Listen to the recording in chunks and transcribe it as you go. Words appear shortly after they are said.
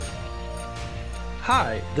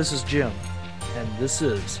Hi, this is Jim, and this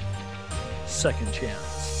is Second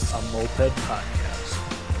Chance, a moped podcast.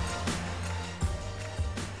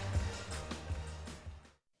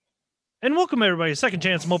 And welcome everybody to Second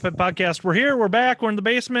Chance Moped Podcast. We're here, we're back, we're in the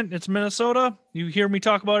basement. It's Minnesota. You hear me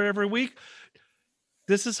talk about it every week.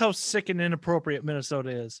 This is how sick and inappropriate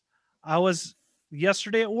Minnesota is. I was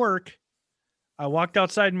yesterday at work. I walked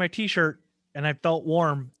outside in my t-shirt and I felt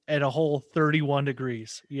warm at a whole 31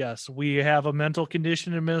 degrees. Yes, we have a mental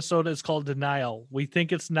condition in Minnesota. It's called denial. We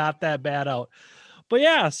think it's not that bad out. But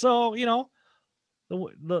yeah, so, you know,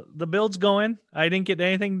 the build's going. I didn't get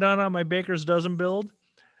anything done on my Baker's Dozen build.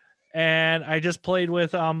 And I just played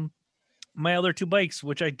with my other two bikes,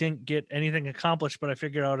 which I didn't get anything accomplished, but I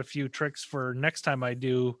figured out a few tricks for next time I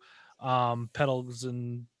do pedals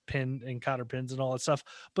and pin and cotter pins and all that stuff.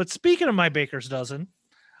 But speaking of my Baker's Dozen,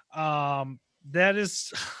 that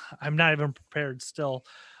is, I'm not even prepared still.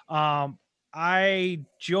 I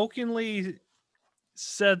jokingly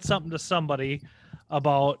said something to somebody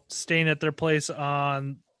about staying at their place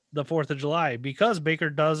on the 4th of July because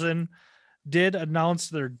Baker Dozen did announce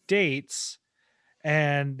their dates,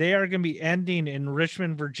 and they are going to be ending in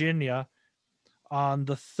Richmond, Virginia on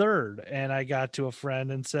the 3rd. And I got to a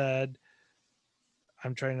friend and said,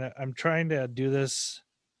 I'm trying to do this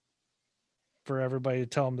for everybody to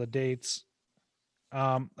tell them the dates.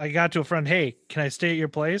 I got to a friend, hey, can I stay at your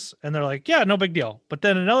place? And they're like, yeah, no big deal. But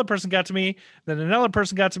then another person got to me, then another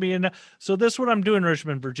person got to me. And so this is what I'm doing,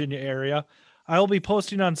 Richmond, Virginia area. I will be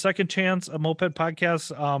posting on Second Chance, a moped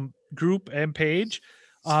podcast group and page.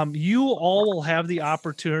 You all will have the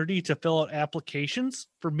opportunity to fill out applications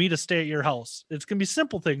for me to stay at your house. It's going to be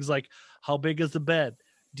simple things like, how big is the bed?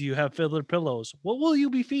 Do you have fiddler pillows? What will you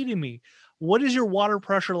be feeding me? What is your water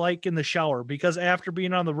pressure like in the shower? Because after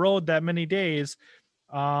being on the road that many days,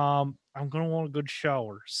 I'm going to want a good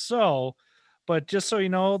shower. So, but just so you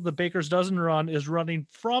know, the Baker's Dozen run is running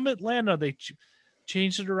from Atlanta. They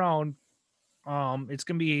changed it around. It's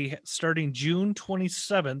going to be starting June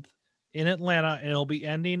 27th in Atlanta, and it'll be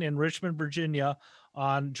ending in Richmond, Virginia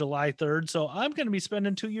on July 3rd. So I'm going to be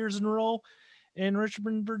spending 2 years in a row in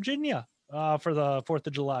Richmond, Virginia, for the 4th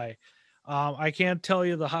of July. I can't tell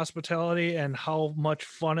you the hospitality and how much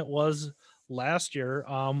fun it was last year.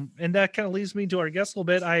 And that kind of leads me to our guest a little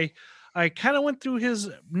bit. I kind of went through his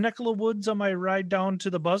neck of the woods on my ride down to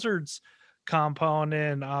the Buzzards compound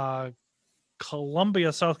in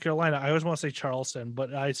Columbia, South Carolina. I always want to say Charleston,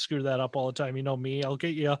 but I screw that up all the time. You know me, I'll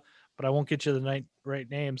get you, but I won't get you the right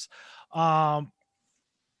names.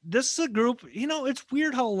 This is a group, you know, it's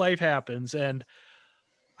weird how life happens. And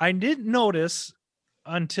I didn't notice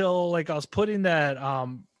until like I was putting that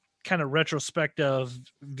kind of retrospective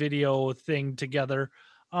video thing together.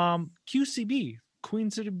 QCB, Queen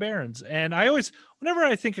City Barons. And I always, whenever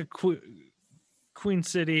I think of Queen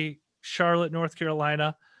City, Charlotte, North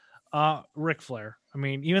Carolina, Ric Flair. I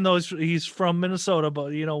mean, even though he's from Minnesota,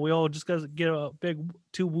 but you know, we all just got to get a big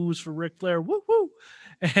 2 woos for Ric Flair. Woo woo.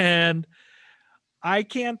 And I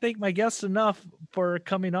can't thank my guests enough for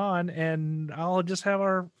coming on, and I'll just have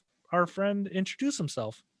our friend introduce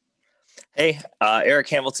himself. Hey, Eric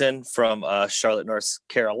Hamilton from Charlotte, North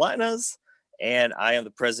Carolinas, and I am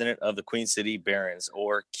the president of the Queen City Barons,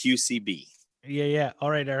 or QCB. Yeah.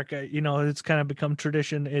 All right, Eric. You know, it's kind of become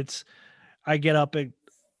tradition. I get up in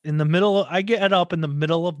the middle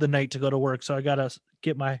of the night to go to work, so I gotta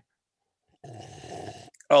get my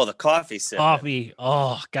the coffee sip. Coffee.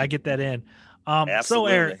 Oh, gotta get that in.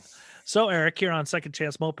 Absolutely. So Eric, here on Second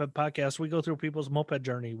Chance Moped Podcast, we go through people's moped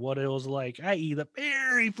journey, what it was like, i.e., the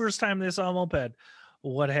very first time they saw a moped,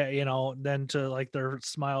 then to like their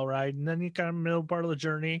smile ride, and then you kind of middle part of the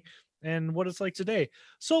journey and what it's like today.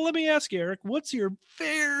 So let me ask you, Eric, what's your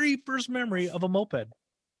very first memory of a moped?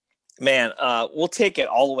 Man, we'll take it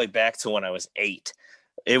all the way back to when I was 8.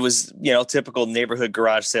 It was, typical neighborhood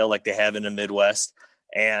garage sale like they have in the Midwest.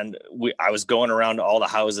 And I was going around to all the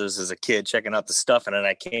houses as a kid, checking out the stuff. And then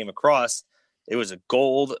I came across, it was a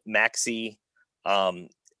gold Maxi.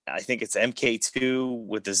 I think it's MK2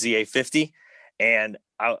 with the ZA50. And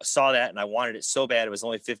I saw that and I wanted it so bad. It was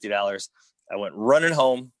only $50. I went running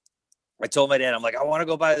home. I told my dad, I'm like, I want to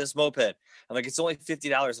go buy this moped. I'm like, it's only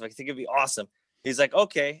 $50. I'm like, I think it'd be awesome. He's like,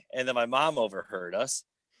 okay. And then my mom overheard us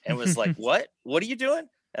and was like, what are you doing?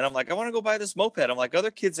 And I'm like, I want to go buy this moped. I'm like, other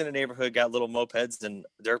kids in the neighborhood got little mopeds and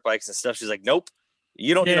dirt bikes and stuff. She's like, nope,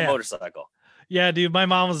 you don't need a motorcycle. Yeah, dude. My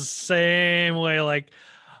mom was the same way. Like,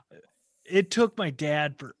 it took my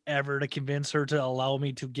dad forever to convince her to allow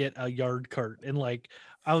me to get a yard cart. And like,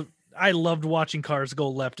 I loved watching cars go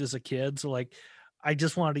left as a kid. So like, I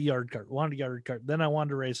just wanted a yard cart, Then I wanted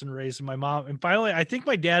to race and race. And my mom, and finally, I think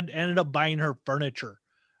my dad ended up buying her furniture.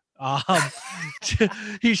 She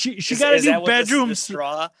got a new bedroom. The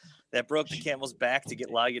straw that broke the camel's back to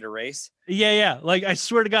allow you to race. Yeah. Like, I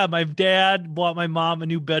swear to God, my dad bought my mom a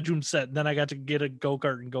new bedroom set, and then I got to get a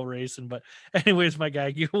go-kart and go racing. But anyways, my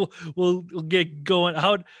guy, we'll get going.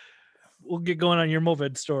 We'll get going on your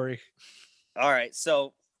moped story. All right.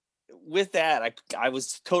 So with that, I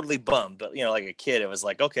was totally bummed, but like a kid, it was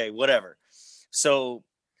like, okay, whatever. So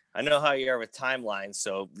I know how you are with timelines.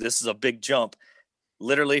 So this is a big jump,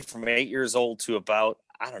 literally from 8 years old to about,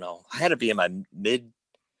 I don't know, I had to be in my mid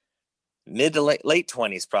to late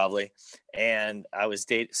 20s probably. And I was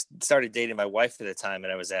started dating my wife at the time,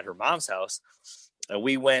 and I was at her mom's house. And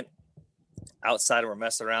we went outside and we're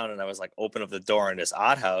messing around, and I was like, open up the door in this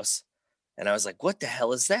odd house. And I was like, what the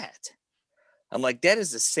hell is that? I'm like, that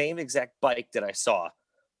is the same exact bike that I saw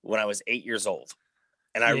when I was 8 years old.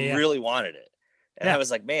 And I really wanted it. And I was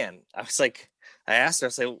like, I asked her,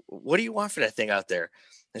 I said, what do you want for that thing out there?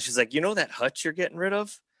 And she's like, that hutch you're getting rid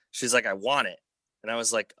of? She's like, I want it. And I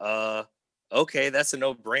was like, okay, that's a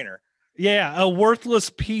no-brainer. Yeah, a worthless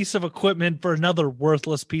piece of equipment for another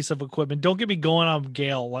worthless piece of equipment. Don't get me going on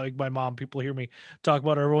Gail like my mom. People hear me talk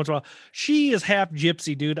about her every once in a while. She is half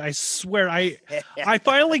gypsy, dude. I swear. I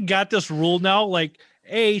finally got this rule now. Like,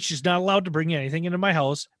 A, she's not allowed to bring anything into my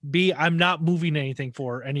house. B, I'm not moving anything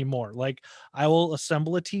for her anymore. Like, I will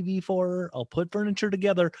assemble a TV for her. I'll put furniture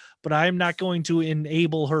together, but I'm not going to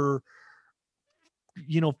enable her,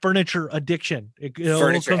 furniture addiction.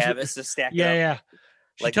 Furniture habits to stack up. Yeah.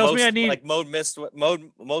 She like tells most, me I need like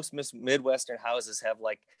most Midwestern houses have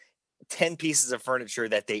like 10 pieces of furniture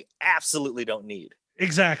that they absolutely don't need.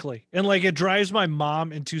 Exactly. And like, it drives my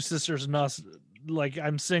mom and two sisters nuts. Like,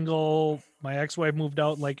 I'm single. My ex-wife moved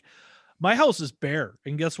out. Like, my house is bare.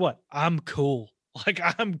 And guess what? I'm cool. Like,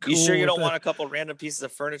 I'm cool. You sure you don't want a couple random pieces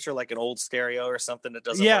of furniture, like an old stereo or something that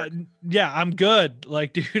doesn't work? Yeah, I'm good.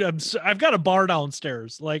 Like, dude, I've got a bar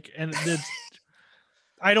downstairs. Like, and it's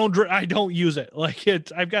I don't use it. Like,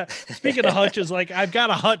 speaking of hutches, like, I've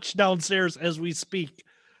got a hutch downstairs as we speak.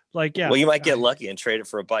 Like, yeah. Well, you might get lucky and trade it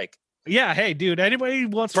for a bike. Yeah. Hey, dude, anybody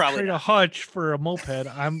wants to trade a hutch for a moped?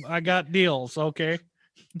 I got deals. Okay.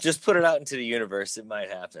 Just put it out into the universe. It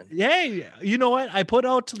might happen. Hey, you know what? I put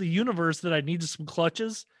out to the universe that I needed some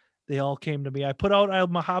clutches. They all came to me. I put out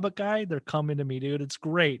I'm a Hobbit guy. They're coming to me, dude. It's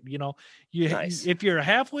great. Nice. If you're a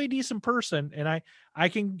halfway decent person, and I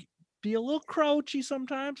can be a little crouchy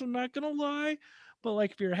sometimes, I'm not gonna lie, but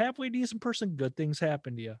like, if you're a halfway decent person, good things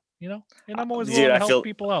happen to you, and I'm always willing to help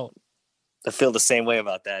people out. I feel the same way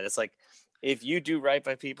about that. It's like, if you do right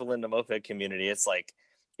by people in the moped community, it's like,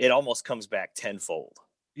 it almost comes back tenfold.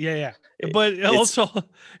 Yeah. But also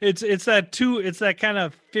it's that kind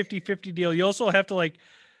of 50-50 deal. You also have to like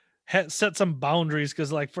set some boundaries,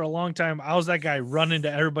 because like, for a long time I was that guy running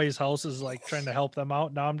to everybody's houses, like trying to help them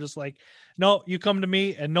out. Now I'm just like, no, you come to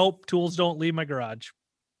me, and nope, tools don't leave my garage.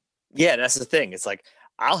 Yeah, that's the thing. It's like,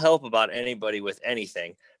 I'll help about anybody with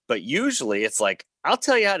anything, but usually it's like, I'll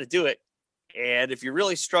tell you how to do it, and if you're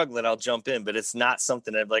really struggling, I'll jump in. But it's not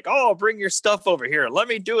something that like, oh, bring your stuff over here, let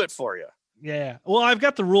me do it for you. Yeah. Well, I've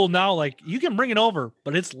got the rule now, like, you can bring it over,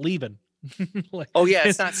 but it's leaving. Like, oh yeah,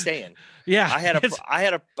 it's not staying. Yeah. I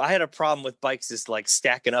had a problem with bikes just like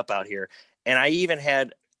stacking up out here. And I even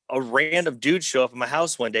had a random dude show up at my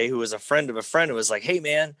house one day who was a friend of a friend, who was like, hey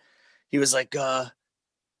man, he was like, I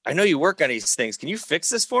know you work on these things. Can you fix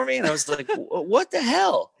this for me? And I was like, what the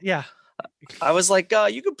hell? Yeah. I was like,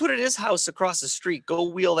 you can put it at his house across the street. Go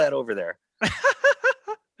wheel that over there.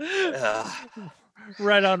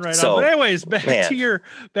 Right on. But anyways, back to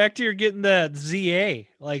your getting that ZA.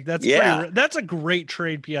 Like, that's a great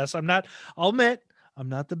trade. PS. I'll admit, I'm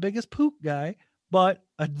not the biggest poop guy, but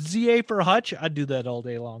a ZA for a hutch, I'd do that all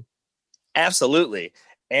day long. Absolutely.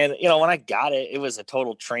 And when I got it, it was a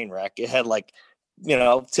total train wreck. It had like,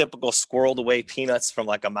 typical squirreled away peanuts from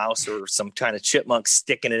like a mouse or some kind of chipmunk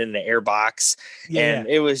sticking it in the air box. Yeah. And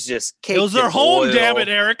it was just cake. It was their home, damn it,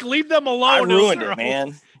 Eric. Leave them alone. I ruined it,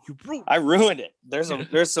 man. I ruined it.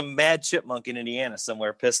 There's some mad chipmunk in Indiana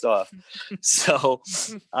somewhere pissed off. So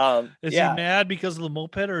is he mad because of the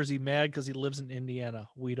moped, or is he mad because he lives in Indiana?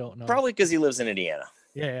 We don't know. Probably because he lives in Indiana.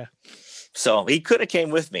 Yeah. So he could have came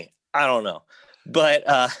with me. I don't know. But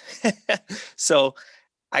so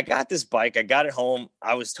I got this bike. I got it home.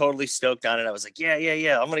 I was totally stoked on it. I was like,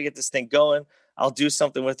 yeah. I'm going to get this thing going. I'll do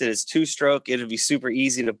something with it. It's 2-stroke. It'll be super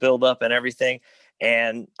easy to build up and everything.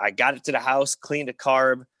 And I got it to the house, cleaned a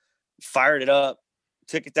carb, fired it up,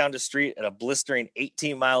 took it down the street at a blistering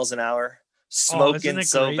 18 miles an hour, smoking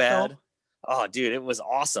so bad. Though? Oh, dude, it was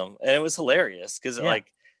awesome. And it was hilarious because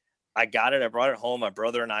like I got it, I brought it home. My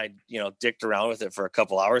brother and I, dicked around with it for a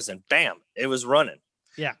couple hours and bam, it was running.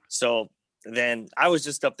 Yeah. So then I was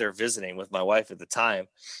just up there visiting with my wife at the time.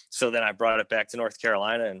 So then I brought it back to North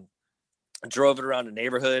Carolina and drove it around the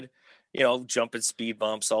neighborhood, jumping speed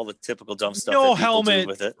bumps, all the typical dumb stuff. No that people helmet, do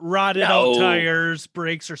with it. rotted out tires,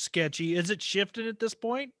 brakes are sketchy. Is it shifting at this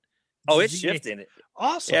point? Oh, it's shifting.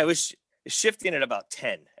 Awesome. Yeah, it was shifting at about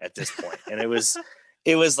 10 at this point. And it was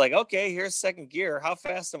like, okay, here's second gear. How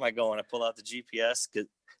fast am I going? I pull out the GPS because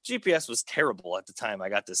GPS was terrible at the time I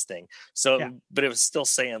got this thing. So, but it was still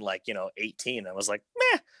saying like, 18. I was like,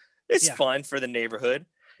 meh, it's fun for the neighborhood.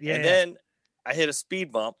 Yeah. And then I hit a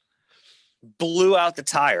speed bump, blew out the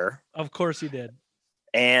tire. Of course you did.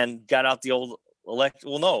 And got out the old what did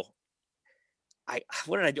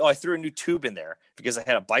I do? Oh, I threw a new tube in there because I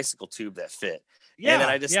had a bicycle tube that fit. Yeah. And then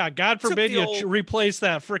I just God forbid you replace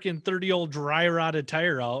that freaking 30-year-old dry rotted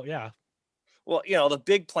tire out. Yeah. Well, the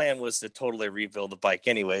big plan was to totally rebuild the bike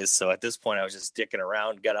anyways. So at this point I was just dicking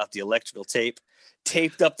around, got out the electrical tape,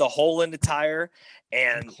 taped up the hole in the tire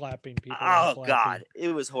and clapping people. Oh God, it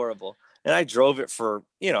was horrible. And I drove it for,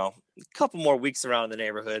 a couple more weeks around the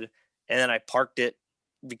neighborhood. And then I parked it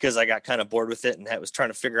because I got kind of bored with it and was trying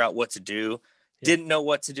to figure out what to do. Yeah. Didn't know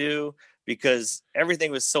what to do because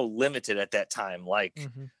everything was so limited at that time. Like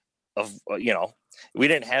we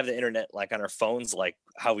didn't have the internet like on our phones, like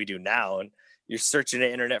how we do now. And you're searching the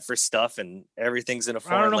internet for stuff and everything's in a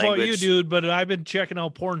foreign language. I don't know about you, dude, but I've been checking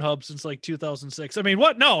out Pornhub since like 2006. I mean,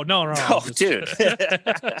 what? No. Oh, dude.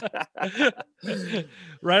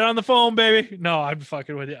 Right on the phone, baby. No, I'm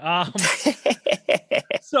fucking with you.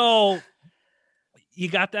 So you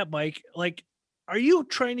got that bike. Like, are you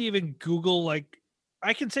trying to even Google, like,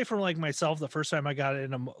 I can say from like myself, the first time I got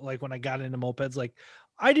into, like when I got into mopeds, like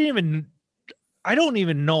I don't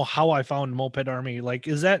even know how I found Moped Army. Like,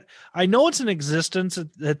 I know it's in existence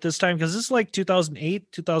at this time because this is like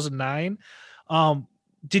 2008, 2009.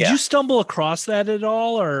 Did you stumble across that at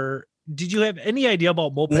all, or did you have any idea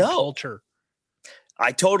about moped culture?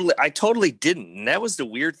 I totally didn't. And that was the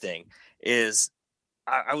weird thing is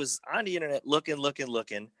I was on the internet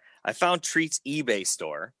looking. I found Treat's eBay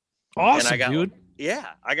store. Awesome, and dude. Yeah.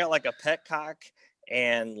 I got like a Petcock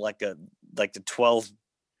and like the 12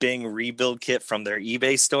 Bing rebuild kit from their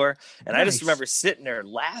eBay store. And nice. I just remember sitting there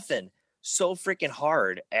laughing so freaking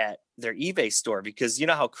hard at their eBay store because you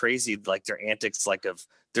know how crazy like their antics like of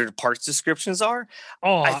their parts descriptions are.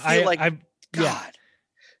 Oh, I feel God,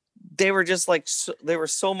 they were just like, they were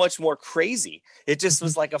so much more crazy. It just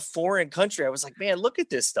was like a foreign country. I was like, man, look at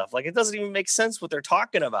this stuff. Like, it doesn't even make sense what they're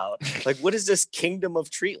talking about. Like, what is this kingdom of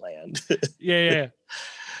Treatland? Yeah.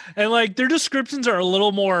 And like their descriptions are a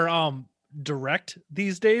little more, direct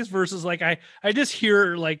these days versus like I just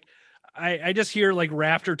hear like I just hear like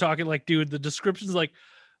Raptor talking like, dude, the descriptions like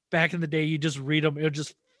back in the day you just read them, it was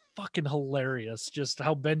just fucking hilarious just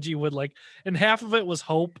how Benji would like, and half of it was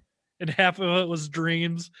hope and half of it was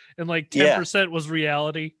dreams and like 10% was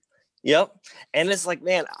reality. Yep. And it's like,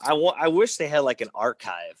 man, I wish they had like an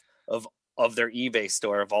archive of their eBay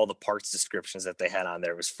store of all the parts descriptions that they had on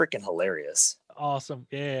there. It was freaking hilarious. Awesome.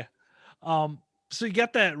 Yeah. So you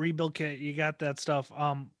got that rebuild kit, you got that stuff.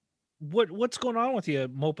 What's going on with you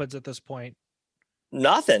mopeds at this point?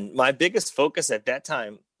 Nothing. My biggest focus at that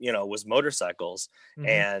time, was motorcycles. Mm-hmm.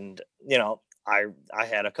 And, I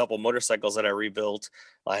had a couple motorcycles that I rebuilt.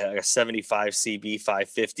 I had a 75 CB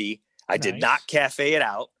 550. I did not cafe it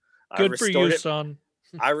out. Good for you, son.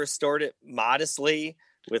 I restored it modestly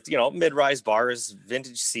with, mid-rise bars,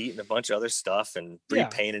 vintage seat, and a bunch of other stuff, and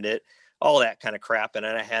repainted it, all that kind of crap. And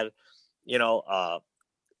then I had,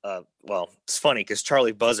 well, it's funny because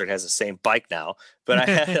Charlie Buzzard has the same bike now, but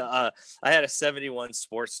I had a 71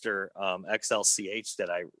 Sportster XLCH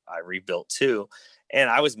that I rebuilt too. And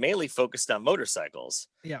I was mainly focused on motorcycles.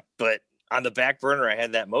 Yeah. But on the back burner, I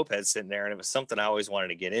had that moped sitting there and it was something I always wanted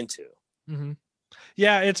to get into. Mm-hmm.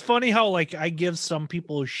 Yeah. It's funny how like I give some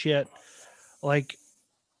people shit. Like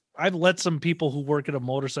I've let some people who work at a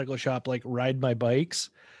motorcycle shop, like ride my bikes.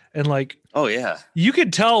 And like, oh yeah, you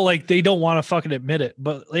could tell like they don't want to fucking admit it,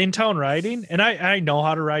 but in town riding, and I know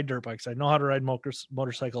how to ride dirt bikes. I know how to ride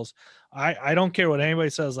motorcycles. I don't care what anybody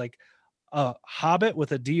says. Like a Hobbit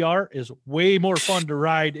with a DR is way more fun to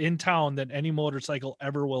ride in town than any motorcycle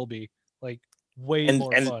ever will be. Like way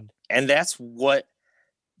more fun. And that's what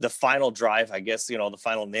the final drive, I guess, the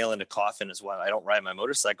final nail in the coffin is why I don't ride my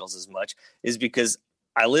motorcycles as much is because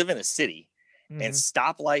I live in a city and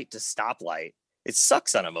stoplight to stoplight. It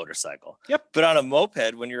sucks on a motorcycle. Yep. But on a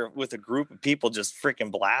moped, when you're with a group of people just freaking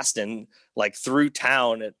blasting like through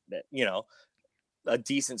town at a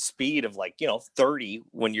decent speed of like, 30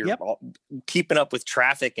 when you're Yep. keeping up with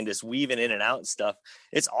traffic and just weaving in and out and stuff.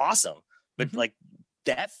 It's awesome. But like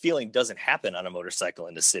that feeling doesn't happen on a motorcycle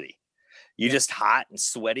in the city. You're just hot and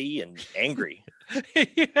sweaty and angry.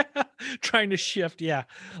 Yeah, trying to shift. Yeah.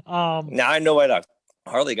 Now I know why the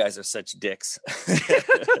Harley guys are such dicks.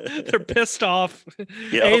 They're pissed off.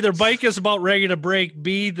 Yep. A, their bike is about ready to break.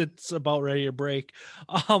 B, that's about ready to break.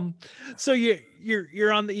 So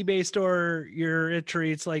you're on the eBay store, you're at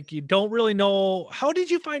Treats, like you don't really know. How did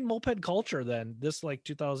you find moped culture then? This like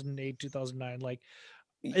 2008, 2009, like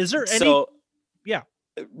is there any? So yeah.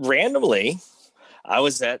 Randomly, I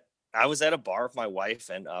was at a bar with my wife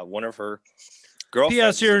and one of her girlfriends.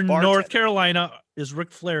 P.S. You're in North Carolina. Is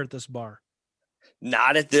Ric Flair at this bar?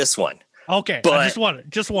 Not at this one. Okay, but I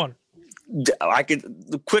just one. I could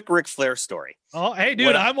the quick Ric Flair story. Oh, hey,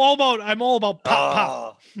 dude, I'm all about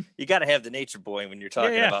pop. You got to have the nature boy when you're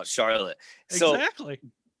talking about Charlotte. So exactly.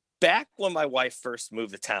 Back when my wife first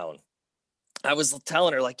moved to town, I was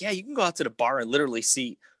telling her like, yeah, you can go out to the bar and literally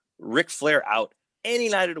see Ric Flair out any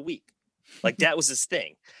night of the week. Like that was his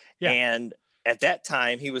thing. Yeah. And at that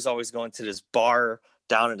time, he was always going to this bar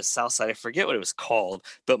down in the South Side. I forget what it was called,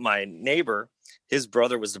 but my neighbor, his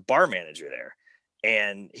brother was the bar manager there.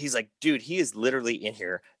 And he's like, dude, he is literally in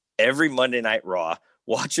here every Monday Night Raw,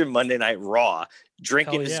 watching Monday Night Raw,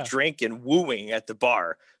 drinking his drink and wooing at the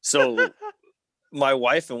bar. So my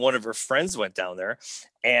wife and one of her friends went down there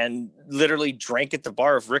and literally drank at the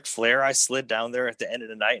bar of Ric Flair. I slid down there at the end of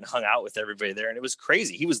the night and hung out with everybody there. And it was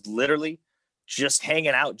crazy. He was literally just hanging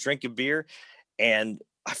out, drinking beer. And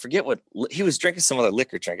I forget what he was drinking, some other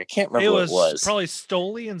liquor drink. I can't remember what it was. Probably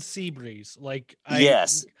Stoli and Seabreeze. Like,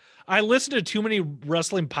 yes. I listened to too many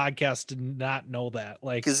wrestling podcasts to not know that.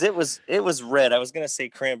 Like, because it was red. I was going to say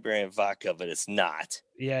cranberry and vodka, but it's not.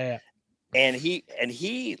 Yeah. And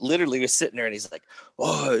he literally was sitting there and he's like,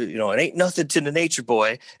 oh, it ain't nothing to the nature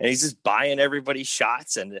boy. And he's just buying everybody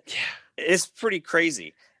shots. And it's pretty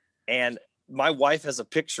crazy. And my wife has a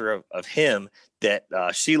picture of him that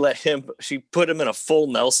she put him in a full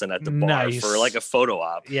Nelson at the bar for like a photo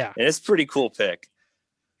op. Yeah. And it's a pretty cool pic.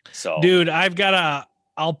 So dude,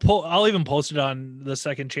 I'll even post it on the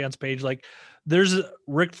Second Chance page. Like there's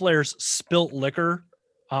Ric Flair's spilt liquor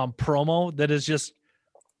promo that is just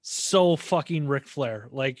so fucking Ric Flair.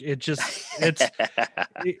 Like it's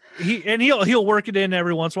he'll work it in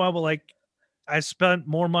every once in a while, but like I spent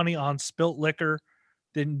more money on spilt liquor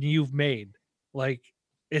than you've made. Like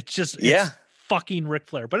it's fucking Ric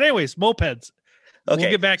Flair. But anyways, mopeds. Okay,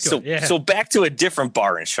 we'll get back to it. Yeah. So back to a different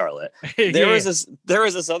bar in Charlotte. There was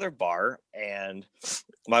this other bar, and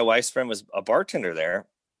my wife's friend was a bartender there.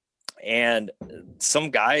 And some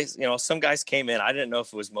guys came in. I didn't know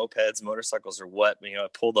if it was mopeds, motorcycles, or what. But, I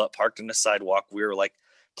pulled up, parked on the sidewalk. We were like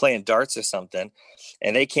playing darts or something,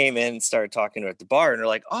 and they came in and started talking to her at the bar. And they're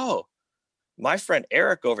like, "Oh, my friend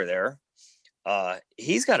Eric over there,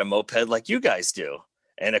 he's got a moped like you guys do."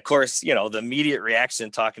 And of course, the immediate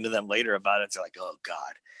reaction talking to them later about it, they're like, "Oh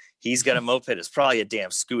God, he's got a moped. It's probably a damn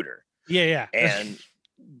scooter." Yeah. And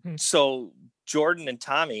so Jordan and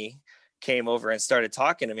Tommy came over and started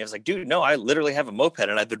talking to me. I was like, dude, no, I literally have a moped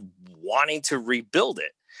and I've been wanting to rebuild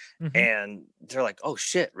it. Mm-hmm. And they're like, oh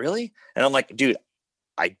shit, really? And I'm like, dude,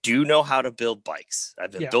 I do know how to build bikes.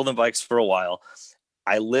 I've been building bikes for a while.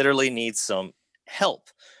 I literally need some help,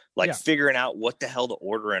 figuring out what the hell to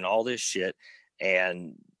order and all this shit.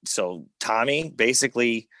 And so Tommy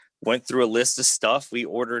basically went through a list of stuff. We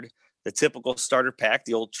ordered the typical starter pack,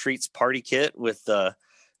 the old Treats party kit with the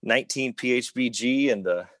 19 PHBG and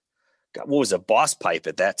the, what was a Boss pipe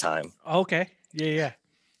at that time. Okay. Yeah.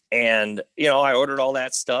 And, I ordered all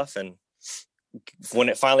that stuff. And when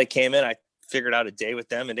it finally came in, I figured out a day with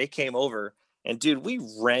them and they came over and dude, we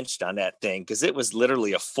wrenched on that thing. Cause it was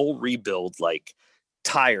literally a full rebuild, like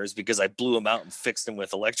tires, because I blew them out and fixed them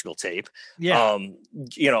with electrical tape. Yeah.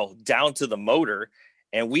 Down to the motor.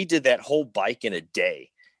 And we did that whole bike in a day.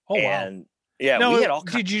 Oh, and wow. Yeah, now, we had all.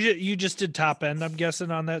 Did you just did top end? I'm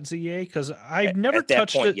guessing on that ZA because I've never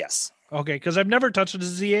touched it. Yes. Okay, because I've never touched a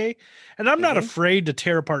ZA, and I'm not afraid to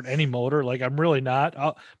tear apart any motor. Like I'm really not.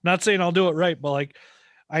 I'm not saying I'll do it right, but like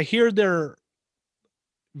I hear they're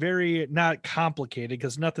very not complicated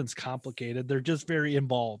because nothing's complicated. They're just very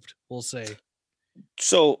involved. We'll say.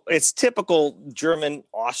 So it's typical German,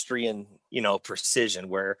 Austrian, precision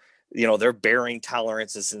where. Their bearing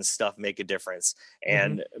tolerances and stuff make a difference,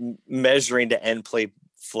 and measuring the end plate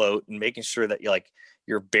float and making sure that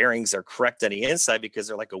your bearings are correct on the inside because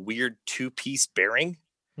they're like a weird 2-piece bearing,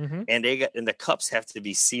 and the cups have to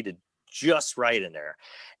be seated just right in there.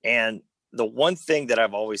 And the one thing that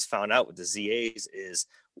I've always found out with the ZAs is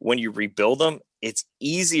when you rebuild them, it's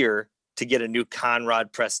easier to get a new con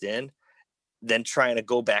rod pressed in than trying to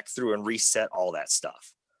go back through and reset all that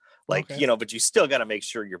stuff. Like, Okay. but you still got to make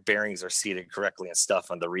sure your bearings are seated correctly and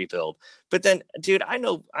stuff on the rebuild. But then, dude, I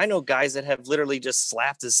know guys that have literally just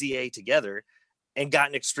slapped a ZA together and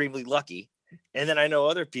gotten extremely lucky. And then I know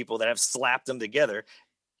other people that have slapped them together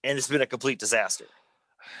and it's been a complete disaster.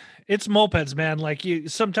 It's mopeds, man. Like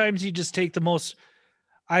sometimes you just take the most.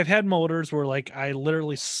 I've had motors where like I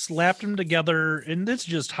literally slapped them together, and this is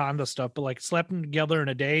just Honda stuff, but like slapped them together in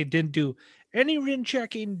a day, didn't do any rim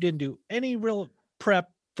checking, didn't do any real prep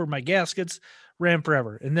for my gaskets, ran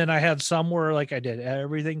forever. And then I had some where like I did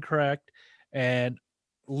everything correct, and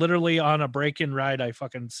literally on a break-in ride, I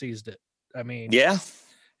fucking seized it. I mean, yeah,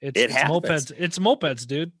 it's mopeds. It's mopeds,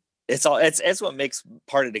 dude. It's what makes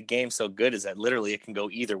part of the game so good is that literally it can go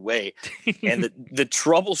either way. And the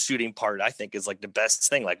troubleshooting part, I think, is like the best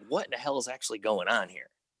thing. Like, what in the hell is actually going on here?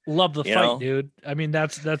 Love the fight, dude. I mean,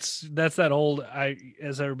 that's that old.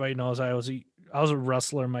 As everybody knows, I was a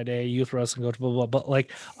wrestler in my day, youth wrestling coach, blah, blah, blah. But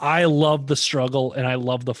like, I love the struggle and I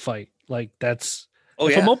love the fight. Like that's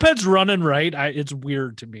if a moped's running right, it's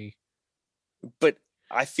weird to me. But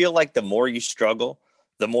I feel like the more you struggle,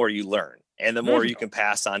 the more you learn. And the more you can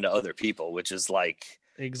pass on to other people, which is like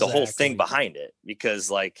the whole thing behind it, because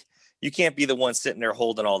like you can't be the one sitting there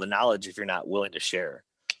holding all the knowledge if you're not willing to share.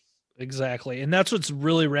 Exactly. And that's what's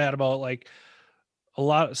really rad about like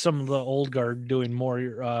some of the old guard doing more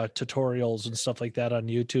tutorials and stuff like that on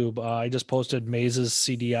YouTube. I just posted Maze's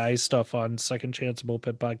CDI stuff on Second Chance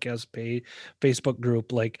Moped Podcast Facebook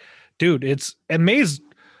group. Like, dude, and Maze,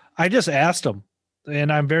 I just asked him.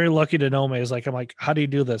 And I'm very lucky to know Maze. Like, I'm like, how do you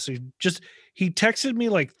do this? He texted me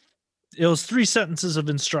like it was 3 sentences of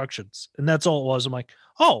instructions, and that's all it was. I'm like,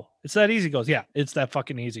 oh, it's that easy. He goes, yeah, it's that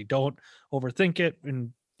fucking easy. Don't overthink it,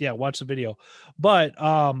 and yeah, watch the video. But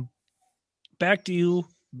back to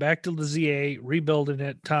the ZA, rebuilding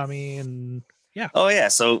it, Tommy, and yeah. Oh yeah.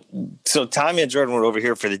 So Tommy and Jordan were over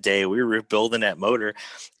here for the day. We were rebuilding that motor,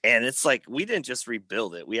 and it's like we didn't just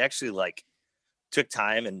rebuild it. We actually like took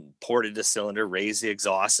time and ported the cylinder, raised the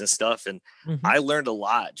exhaust and stuff. And I learned a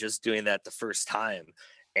lot just doing that the first time.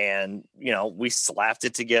 And, we slapped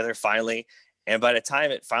it together finally. And by the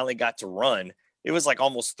time it finally got to run, it was like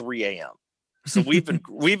almost 3 a.m. So we've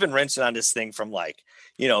been wrenching on this thing from like,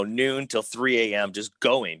 noon till 3 a.m. just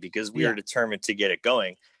going because we were determined to get it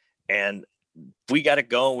going. And we got it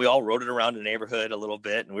going. We all rode it around the neighborhood a little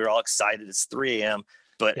bit and we were all excited. It's 3 a.m.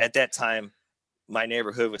 But at that time, my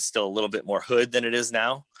neighborhood was still a little bit more hood than it is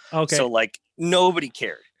now. Okay. So like nobody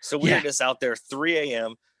cared. So we were just out there 3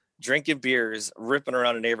 a.m. drinking beers, ripping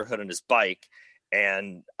around a neighborhood on his bike.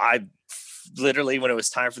 And I literally, when it was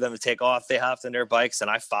time for them to take off, they hopped on their bikes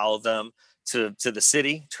and I followed them to the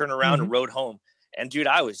city, turned around and rode home. And dude,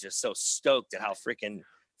 I was just so stoked at how freaking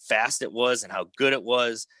fast it was and how good it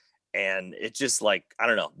was. And it just like, I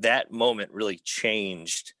don't know, that moment really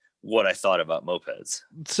changed what I thought about mopeds.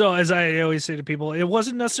 So as I always say to people, it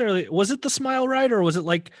wasn't necessarily, was it the Smile Ride or was it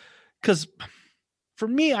like, because for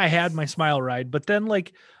me, I had my Smile Ride, but then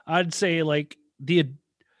like, I'd say like the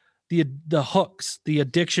hooks, the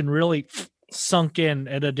addiction really sunk in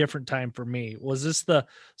at a different time for me. Was this the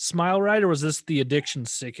Smile Ride or was this the addiction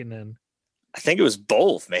sinking in? I think it was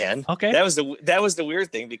both, man. Okay. That was the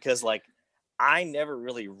weird thing because like, I never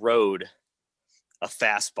really rode a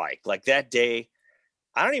fast bike. Like that day,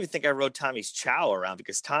 I don't even think I rode Tommy's Chow around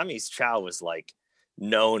because Tommy's Chow was like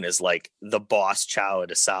known as like the boss Chow of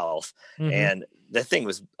the South. And the thing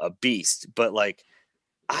was a beast, but like,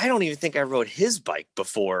 I don't even think I rode his bike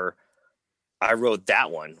before I rode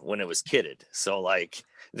that one when it was kitted. So like,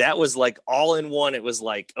 that was like all in one. It was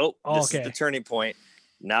like, this is the turning point.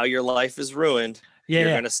 Now your life is ruined. You're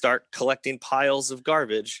going to start collecting piles of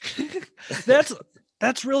garbage.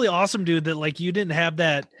 That's really awesome, dude, that like you didn't have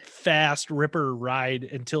that fast ripper ride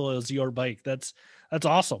until it was your bike. That's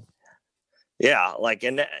awesome. Yeah. Like,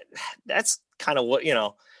 and that's kind of what,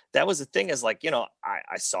 that was the thing is like,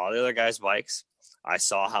 I saw the other guys' bikes. I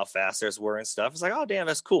saw how fast theirs were and stuff. It's like, oh damn,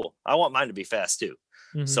 that's cool. I want mine to be fast too.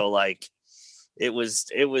 So like, it was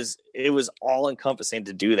all encompassing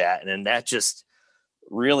to do that. And then that just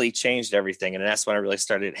really changed everything. And that's when I really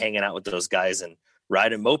started hanging out with those guys and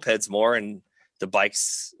riding mopeds more, and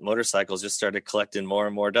the motorcycles just started collecting more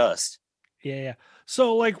and more dust. Yeah.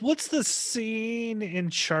 So like, what's the scene in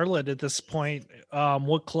Charlotte at this point?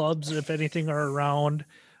 What clubs, if anything, are around?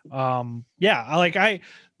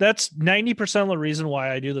 That's 90% of the reason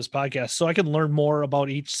why I do this podcast. So I can learn more about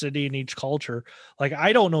each city and each culture. Like,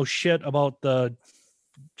 I don't know shit about the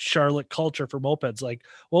Charlotte culture for mopeds. Like,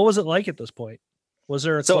 what was it like at this point? Was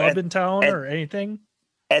there a club in town or anything?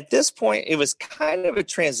 at this point, it was kind of a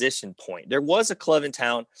transition point. There was a club in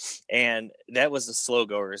town, and that was the Slow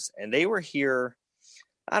Goers, and they were here,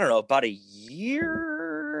 I don't know, about a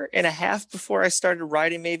year and a half before I started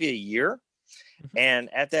riding, maybe a year. And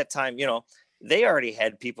at that time, they already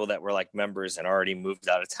had people that were like members and already moved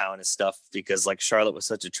out of town and stuff, because like Charlotte was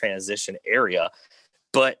such a transition area.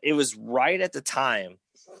 But it was right at the time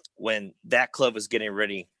when that club was getting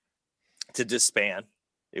ready to disband.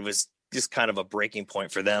 It was just kind of a breaking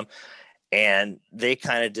point for them, and they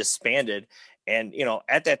kind of disbanded. And,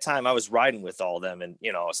 at that time I was riding with all of them, and,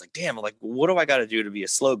 I was like, damn, like, what do I got to do to be a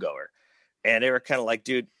Slow Goer? And they were kind of like,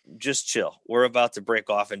 dude, just chill. We're about to break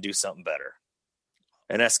off and do something better.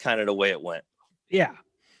 And that's kind of the way it went. Yeah.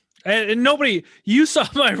 And nobody, you saw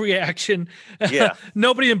my reaction. Yeah.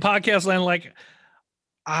 Nobody in podcast land, like,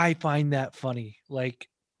 I find that funny. Like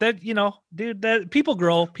that, dude, that people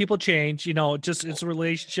grow, people change, just it's a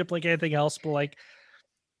relationship like anything else. But like,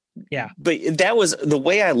 yeah. But that was the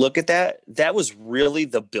way I look at that. That was really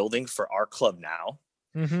the building for our club now,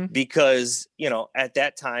 because, at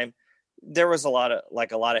that time, there was a lot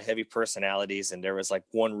of heavy personalities, and there was like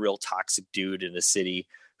one real toxic dude in the city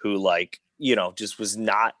who just was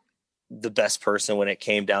not the best person when it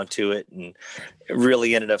came down to it, and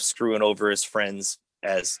really ended up screwing over his friends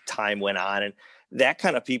as time went on. And that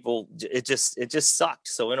kind of people, it just sucked.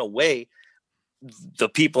 So in a way, the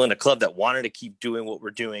people in the club that wanted to keep doing what we're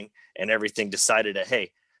doing and everything decided to,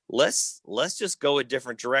 hey, let's just go a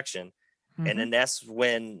different direction. And then that's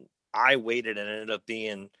when I waited and ended up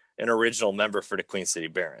being an original member for the Queen City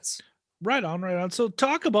Barons. Right on. So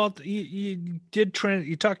talk about, you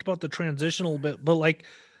talked about the transition a little bit, but like,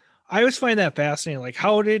 I always find that fascinating. Like,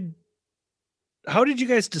 how did you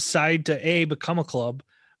guys decide to A, become a club,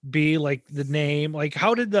 B, like the name, like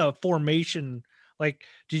how did the formation, like,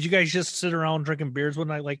 did you guys just sit around drinking beers one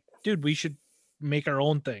night? Like, dude, we should make our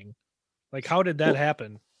own thing. Like, how did that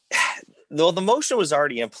happen? Well, the motion was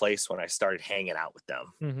already in place when I started hanging out with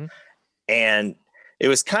them. And it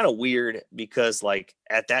was kind of weird because like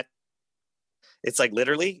at that, it's like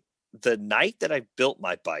literally the night that I built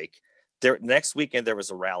my bike, next weekend, there was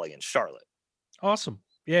a rally in Charlotte. Awesome.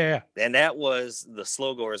 Yeah. And that was the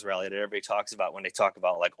Slow Goers rally that everybody talks about when they talk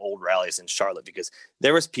about like old rallies in Charlotte, because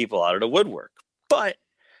there was people out of the woodwork. But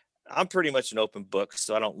I'm pretty much an open book,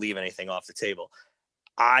 so I don't leave anything off the table.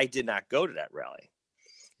 I did not go to that rally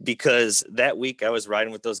because that week I was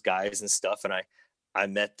riding with those guys and stuff. And I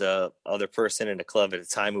met the other person in the club at the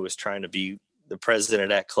time who was trying to be the president of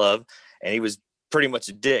that club. And he was pretty much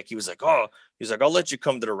a dick. He was like, I'll let you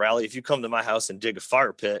come to the rally if you come to my house and dig a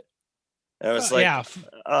fire pit. And I was like,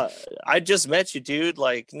 I just met you, dude.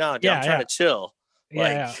 Like, no, dude, I'm trying to chill.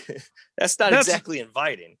 Like, that's exactly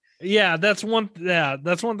inviting. Yeah, that's one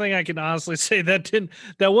thing I can honestly say that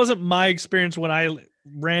wasn't my experience when I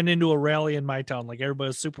ran into a rally in my town. Like, everybody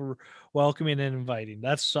was super welcoming and inviting.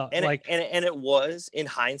 That's and it was, in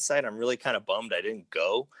hindsight, I'm really kind of bummed I didn't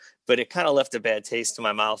go, but it kind of left a bad taste in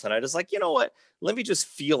my mouth. And I was like, you know what? Let me just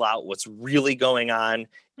feel out what's really going on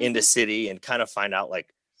in the city and kind of find out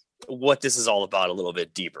like what this is all about a little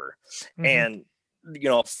bit deeper. And,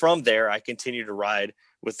 from there, I continued to ride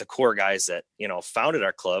with the core guys that, founded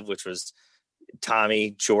our club, which was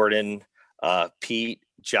Tommy, Jordan, Pete,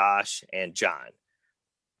 Josh, and John.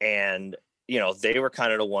 And, they were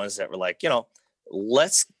kind of the ones that were like,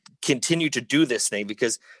 let's continue to do this thing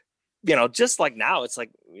because, just like now, it's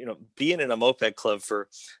like, being in a moped club for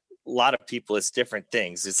a lot of people, it's different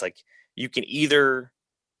things. It's like, you can either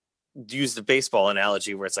use the baseball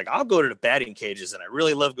analogy where it's like, I'll go to the batting cages and I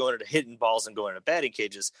really love going to the hitting balls and going to batting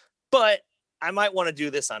cages, but I might want to do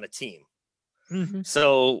this on a team.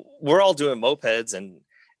 So we're all doing mopeds, and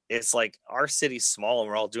it's like our city's small and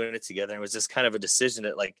we're all doing it together. And it was just kind of a decision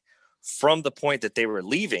that, like, from the point that they were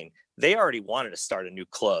leaving, they already wanted to start a new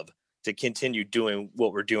club to continue doing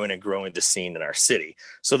what we're doing and growing the scene in our city.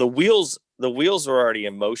 So the wheels were already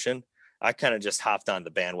in motion. I kind of just hopped on the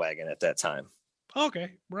bandwagon at that time.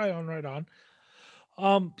 Okay. Right on.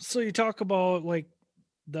 So you talk about like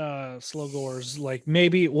the Slow Goers, like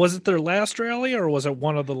maybe was it their last rally or was it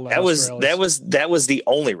one of the last rallies? That was the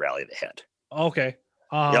only rally they had. Okay.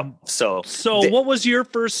 Yep. So what was your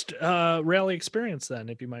first rally experience then,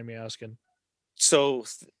 if you mind me asking? So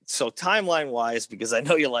timeline wise, because I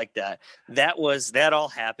know you like that all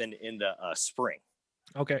happened in the spring.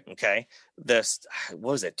 Okay. What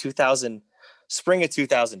was it? Spring of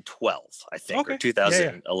 2012, I think, or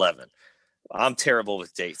 2011. Yeah. I'm terrible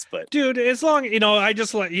with dates, but dude, as long, I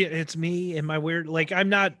just like, it's me and my weird, like, I'm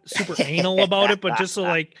not super anal about it, but just so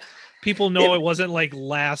like people know it wasn't like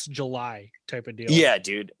last July type of deal. Yeah,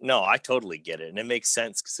 dude. No, I totally get it. And it makes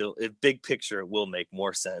sense. So big picture, it will make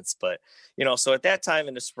more sense. But, so at that time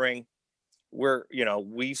in the spring,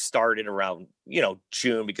 we started around,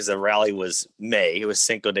 June, because the rally was May. It was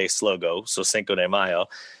Cinco de Slogo. So Cinco de Mayo.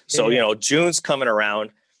 So, June's coming around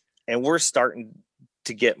and we're starting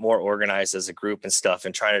to get more organized as a group and stuff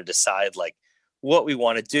and trying to decide like what we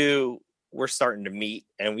want to do. We're starting to meet,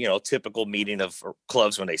 and, typical meeting of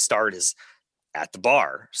clubs when they start is at the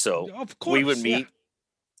bar. So of course, we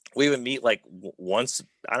would meet like once,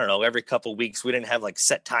 I don't know, every couple of weeks. We didn't have like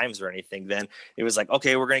set times or anything. Then it was like,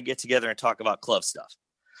 okay, we're going to get together and talk about club stuff,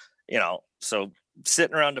 so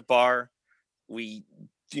sitting around the bar, we,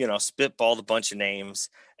 spitballed a bunch of names,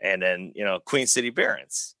 and then, Queen City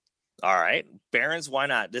Barons. All right, Barons, why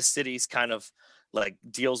not? This city's kind of like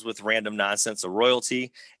deals with random nonsense of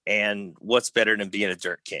royalty, and what's better than being a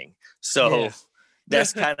dirt king? So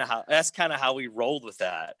that's kind of how we rolled with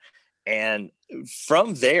that. And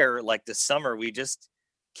from there, like the summer, we just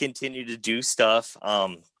continued to do stuff.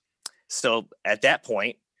 So at that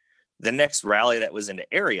point, the next rally that was in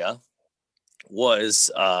the area was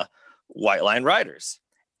White Line Riders.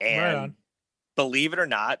 And believe it or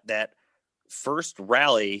not, that first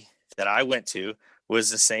rally that I went to was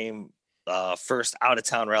the same first out of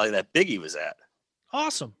town rally that Biggie was at.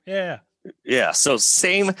 Awesome. Yeah. Yeah. So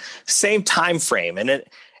same time frame. And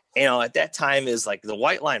it, at that time is like the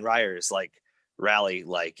White Line Riders, like rally.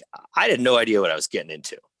 Like I had no idea what I was getting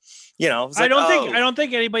into, like, I don't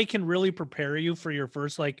think anybody can really prepare you for your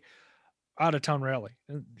first like out of town rally.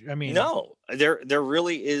 I mean, no, there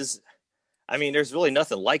really is. I mean, there's really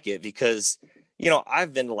nothing like it because,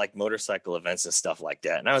 I've been to like motorcycle events and stuff like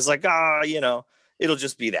that. And I was like, it'll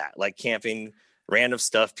just be that, like camping, random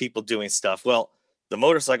stuff, people doing stuff. Well, the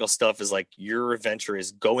motorcycle stuff is like your adventure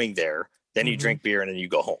is going there, then you drink beer and then you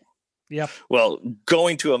go home. Yeah. Well,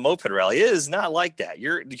 going to a moped rally is not like that.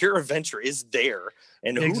 Your adventure is there,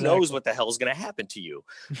 and who knows what the hell is going to happen to you.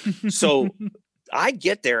 So I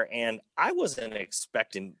get there and I wasn't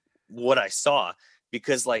expecting what I saw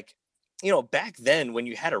because, like, back then when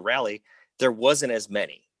you had a rally, there wasn't as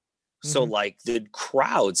many. So like the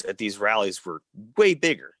crowds at these rallies were way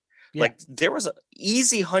bigger. Yeah. Like there was an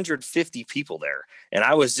easy 150 people there, and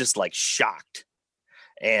I was just like shocked.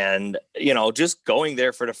 And, just going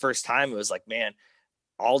there for the first time, it was like, man,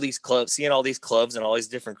 all these clubs, seeing all these clubs and all these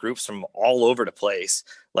different groups from all over the place.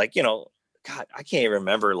 Like, God, I can't even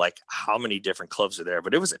remember like how many different clubs are there,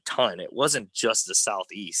 but it was a ton. It wasn't just the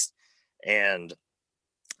Southeast. And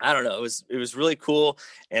I don't know, it was really cool.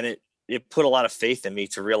 And it put a lot of faith in me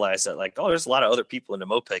to realize that like, oh, there's a lot of other people in the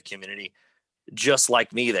moped community just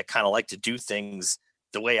like me that kind of like to do things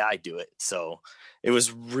the way I do it. So it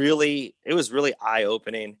was really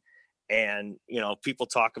eye-opening. And, people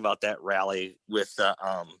talk about that rally with the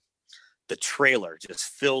trailer just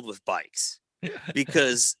filled with bikes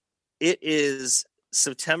because it is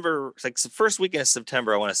September, like the first weekend of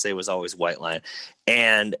September, I want to say was always White Line,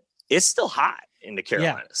 and it's still hot in the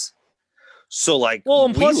Carolinas. Yeah. So like, well,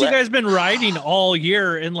 and plus you guys been riding all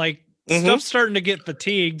year and like stuff's starting to get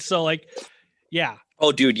fatigued. So like, yeah.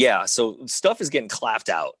 Oh dude. Yeah. So stuff is getting clapped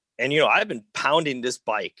out. And, I've been pounding this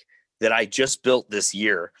bike that I just built this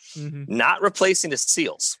year, not replacing the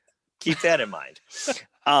seals. Keep that in mind.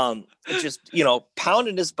 Just,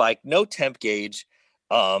 pounding this bike, no temp gauge,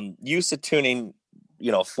 used to tuning,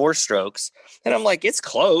 4 strokes. And I'm like, it's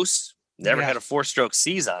close. Never had a 4-stroke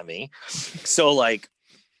C's on me. So like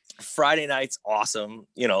Friday night's awesome.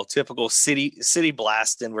 Typical city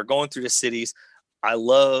blasting. We're going through the cities. I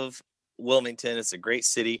love Wilmington. It's a great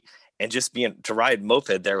city. And just being to ride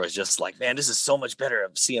moped there was just like, man, this is so much better.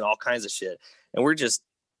 I'm seeing all kinds of shit. And we're just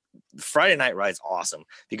Friday night ride's awesome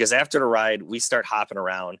because after the ride, we start hopping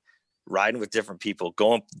around, riding with different people,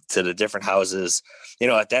 going to the different houses.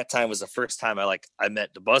 At that time was the first time I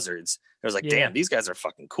met the Buzzards. I was like, damn, these guys are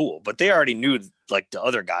fucking cool. But they already knew like the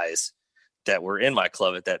other guys that were in my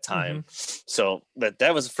club at that time. So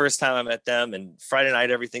that was the first time I met them. And Friday night,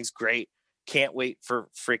 everything's great. Can't wait for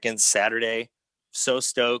freaking Saturday. So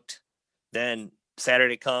stoked. Then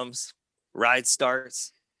Saturday comes, ride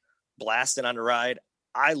starts, blasting on the ride.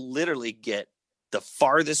 I literally get the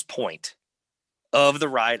farthest point of the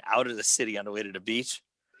ride out of the city on the way to the beach.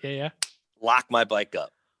 Yeah. Lock my bike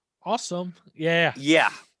up. Awesome. Yeah.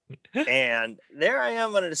 Yeah. And there I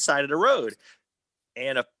am on the side of the road.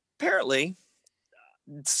 And apparently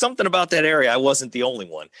something about that area, I wasn't the only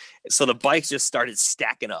one. So the bikes just started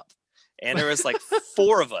stacking up. And there was like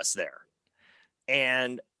 4 of us there.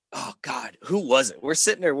 And oh God, who was it? We're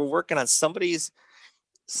sitting there, we're working on somebody's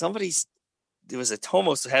a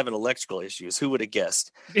Tomos having electrical issues. Who would have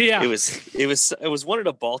guessed? Yeah. It was one of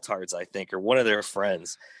the Baltards, I think, or one of their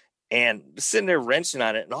friends, and sitting there wrenching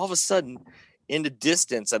on it, and all of a sudden, in the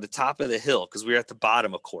distance at the top of the hill, because we were at the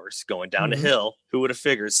bottom, of course, going down the hill. Who would have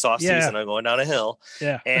figured soft season on going down a hill?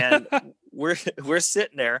 Yeah. And we're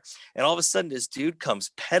sitting there, and all of a sudden, this dude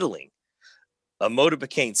comes pedaling a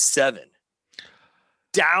Motorbicane 7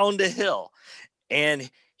 down the hill, and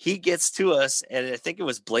he gets to us, and I think it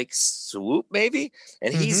was Blake Swoop, maybe,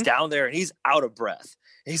 and he's down there, and he's out of breath.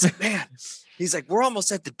 And he's like, man, he's like, we're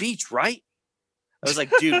almost at the beach, right? I was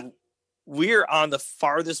like, dude, we're on the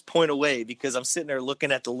farthest point away, because I'm sitting there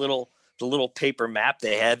looking at the little paper map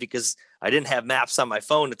they had, because I didn't have maps on my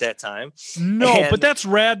phone at that time. No, but that's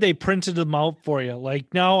rad. They printed them out for you.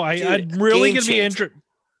 Like, no, I'm really going to be interested.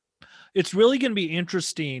 It's really going to be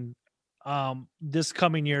interesting this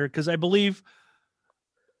coming year, because I believe,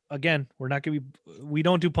 again, we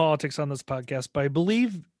don't do politics on this podcast, but I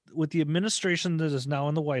believe with the administration that is now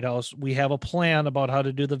in the White House, we have a plan about how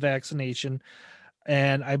to do the vaccination.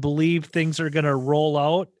 And I believe things are going to roll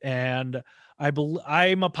out, and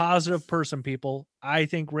I'm a positive person, people. I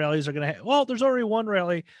think rallies are going to there's already one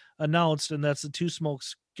rally announced, and that's the Two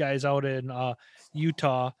Smokes guys out in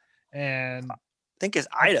Utah. And I think it's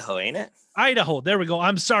Idaho, ain't it? Idaho. There we go.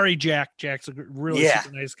 I'm sorry, Jack. Jack's a really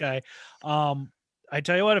super nice guy. I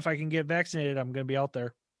tell you what, if I can get vaccinated, I'm going to be out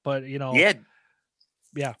there. But, yeah.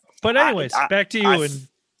 But anyways, back to you.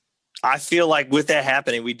 I feel like with that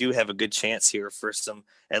happening, we do have a good chance here for some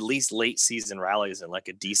at least late season rallies and like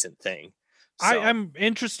a decent thing. So. I'm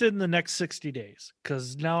interested in the next 60 days,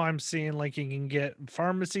 because now I'm seeing like you can get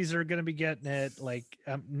pharmacies are going to be getting it. Like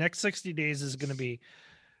next 60 days is going to be,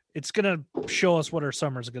 it's going to show us what our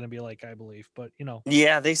summer is going to be like, I believe. But,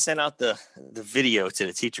 yeah, they sent out the video to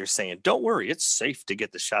the teachers saying, don't worry, it's safe to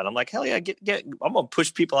get the shot. I'm like, hell yeah, I'm going to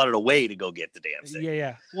push people out of the way to go get the damn thing.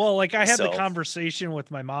 Yeah. Well, like I had the conversation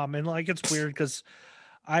with my mom, and like, it's weird because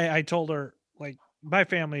I told her, like, my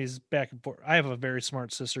family's back and forth. I have a very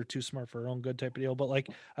smart sister, too smart for her own good type of deal. But like,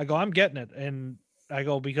 I go, I'm getting it. And I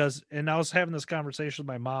go, and I was having this conversation with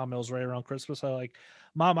my mom. It was right around Christmas. I like,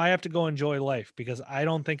 Mom, I have to go enjoy life, because I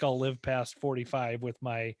don't think I'll live past 45 with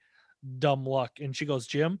my dumb luck. And she goes,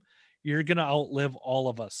 Jim, you're going to outlive all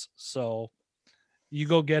of us. So you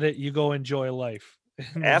go get it. You go enjoy life.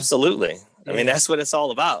 Absolutely. I mean, that's what it's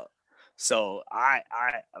all about. So I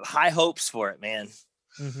high hopes for it, man.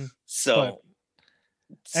 So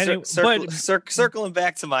circling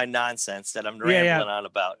back to my nonsense that I'm rambling on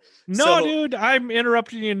about. No, dude, I'm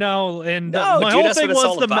interrupting you now. And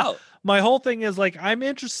my whole thing is like, I'm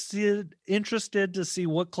interested to see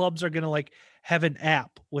what clubs are going to like have an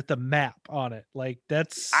app with a map on it. Like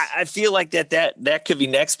I feel like that could be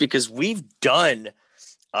next, because we've done,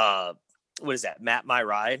 what is that? Map My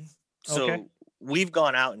Ride. So we've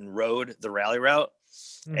gone out and rode the rally route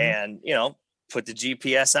and, put the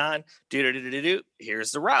GPS on,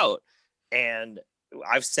 here's the route. And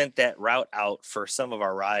I've sent that route out for some of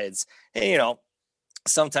our rides. And,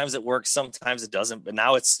 sometimes it works, sometimes it doesn't. But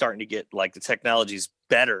now it's starting to get like the technology's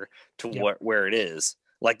better to where it is.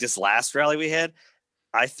 Like this last rally we had,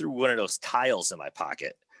 I threw one of those tiles in my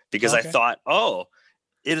pocket because I thought,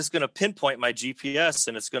 it is going to pinpoint my GPS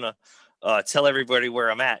and it's going to tell everybody where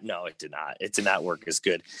I'm at. No, it did not. It did not work as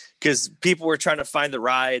good, because people were trying to find the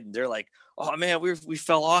ride. And they're like, oh man, we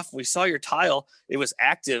fell off. We saw your tile. It was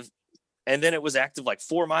active. And then it was active like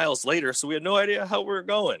 4 miles later. So we had no idea how we were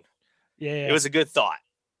going. Yeah. It was a good thought.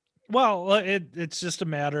 Well, it's just a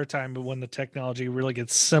matter of time when the technology really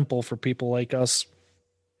gets simple for people like us.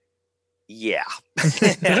 Yeah.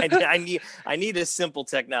 I need a simple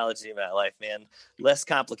technology in my life, man. Less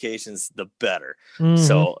complications, the better.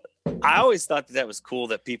 So I always thought that was cool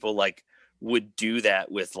that people like would do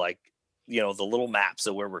that with like, the little maps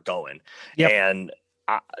of where we're going. And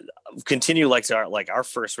continue like our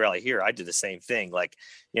first rally here. I did the same thing. Like,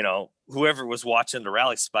 whoever was watching the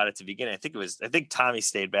rally spot at the beginning, I think Tommy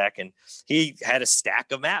stayed back and he had a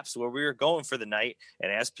stack of maps where we were going for the night.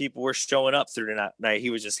 And as people were showing up through the night, he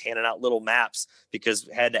was just handing out little maps because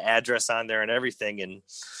it had the address on there and everything. And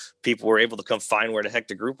people were able to come find where the heck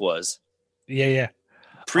the group was. Yeah.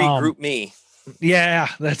 Pre-group me. Yeah,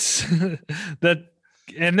 that's that.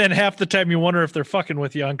 And then half the time you wonder if they're fucking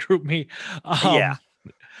with you on Group Me.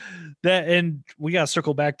 That, and we got to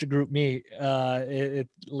circle back to Group Me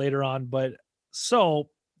later on. But so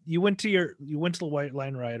you went to the White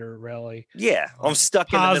Line Rider rally. Yeah, I'm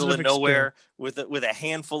stuck in the middle of nowhere with a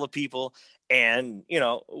handful of people, and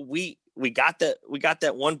we got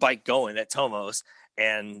that one bike going at Tomos,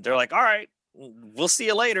 and they're like, all right, we'll see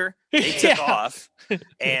you later. They took off,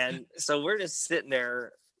 and so we're just sitting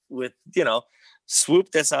there with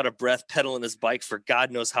Swoop that's out of breath, pedaling his bike for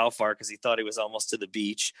God knows how far because he thought he was almost to the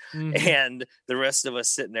beach. Mhm. And the rest of us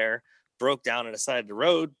sitting there broke down on the side of the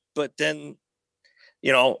road. But then,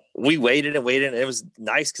 you know, we waited and waited, and it was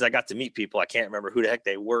nice because I got to meet people. I can't remember who the heck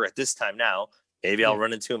they were at this time now. Maybe I'll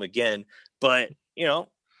run into them again. But, you know,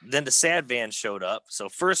 then the sad van showed up. So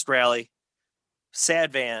first rally,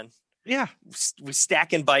 sad van. Yeah. We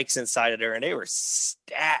stacking bikes inside of there, and they were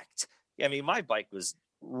stacked. I mean, my bike was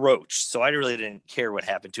roach, so I really didn't care what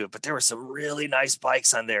happened to it, but there were some really nice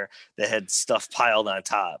bikes on there that had stuff piled on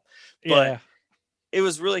top. But it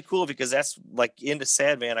was really cool because that's like into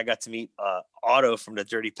Sad Van. I got to meet Otto from the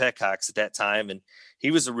Dirty Petcocks at that time, and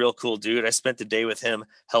he was a real cool dude. I spent the day with him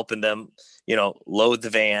helping them, you know, load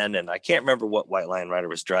the van, and I can't remember what White Line Rider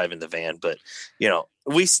was driving the van, but you know,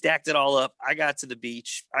 we stacked it all up. I got to the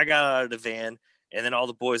beach, I got out of the van, and then all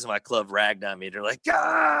the boys in my club ragged on me. They're like,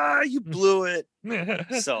 you blew it.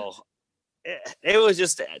 So it was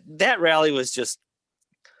just, that rally was just,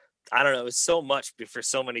 I don't know, it was so much for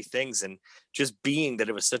so many things. And just being that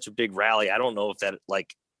it was such a big rally, I don't know if that,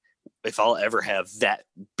 like, if I'll ever have that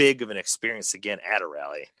big of an experience again at a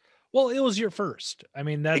rally. Well, it was your first. I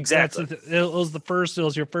mean, Exactly. it was the first, it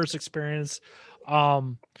was your first experience.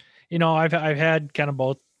 You know, I've had kind of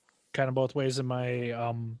both ways in my,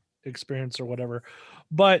 experience or whatever,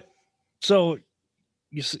 but so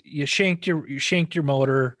you shanked your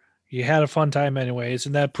motor, you had a fun time anyways.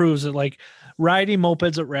 And that proves that like riding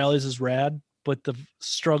mopeds at rallies is rad, but the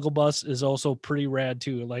struggle bus is also pretty rad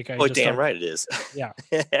too. Like Damn right it is. Yeah.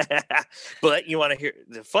 But you want to hear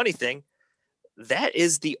the funny thing? That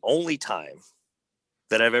is the only time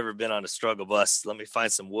that I've ever been on a struggle bus. Let me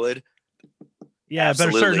find some wood. Yeah,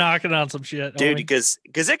 absolutely. I better start knocking on some shit, dude, because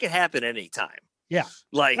it can happen anytime. Yeah,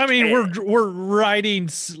 like I mean, we're riding,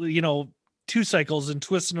 you know, 2 cycles and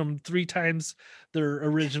twisting them 3 times their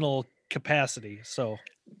original capacity. So,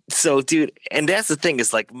 dude, and that's the thing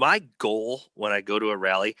is like my goal when I go to a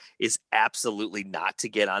rally is absolutely not to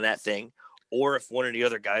get on that thing, or if one of the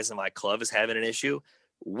other guys in my club is having an issue,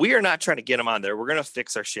 we are not trying to get them on there. We're gonna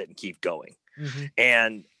fix our shit and keep going. Mm-hmm.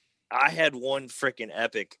 And I had one freaking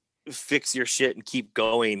epic fix your shit and keep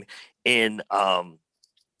going in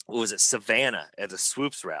what was it, Savannah at the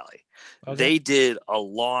Swoops rally. Okay. They did a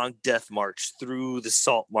long death march through the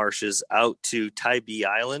salt marshes out to Tybee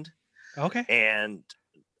Island. Okay. And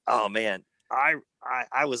oh man,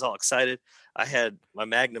 I was all excited. I had my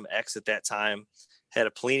Magnum X at that time, had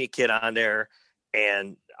a Polini kit on there,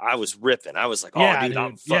 and I was ripping. I was like, oh dude,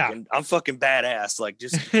 I'm fucking badass. Like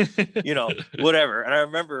just, you know, whatever. And I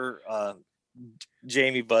remember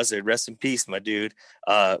Jamie Buzzard, rest in peace, my dude,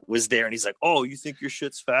 was there, and he's like, oh, you think your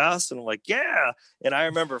shit's fast? And I'm like, yeah. And I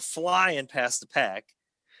remember flying past the pack,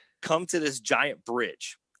 come to this giant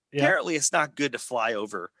bridge. Yep. Apparently it's not good to fly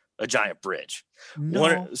over a giant bridge.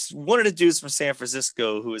 No. One of the dudes from San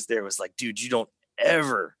Francisco who was there was like, dude, you don't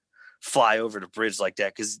ever fly over the bridge like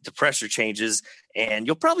that because the pressure changes and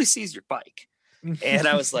you'll probably seize your bike. And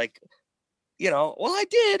I was like, you know, well, I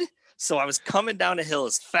did. So I was coming down a hill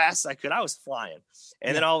as fast as I could. I was flying.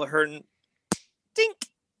 And then all of a sudden, dink,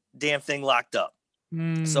 damn thing locked up.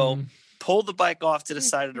 So pulled the bike off to the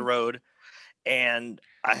side of the road. And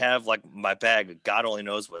I have like my bag. God only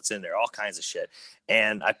knows what's in there. All kinds of shit.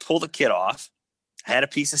 And I pulled the kit off. Had a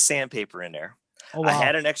piece of sandpaper in there. Oh, wow. I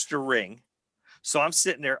had an extra ring. So I'm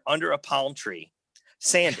sitting there under a palm tree,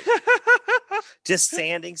 sanding. Just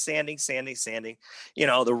sanding. You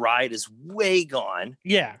know, the ride is way gone.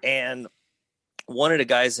 Yeah. And one of the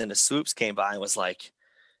guys in the Swoops came by and was like,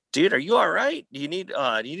 dude, are you all right? Do you need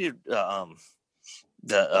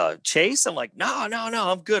the chase? I'm like, no,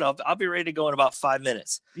 I'm good. I'll be ready to go in about 5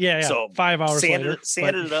 minutes. Yeah. So 5 hours later.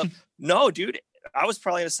 Sanded it up. No, dude, I was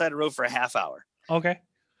probably on the side of the road for a half hour. Okay.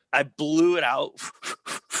 I blew it out.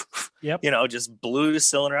 Yep. You know, just blew the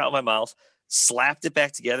cylinder out of my mouth, slapped it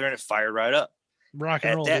back together, and it fired right up. Rock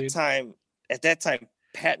and roll, dude. At that time,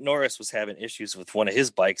 Pat Norris was having issues with one of his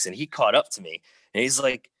bikes, and he caught up to me. And he's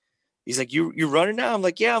like, you running now? I'm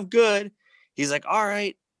like, yeah, I'm good. He's like, all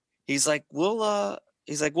right. He's like, we'll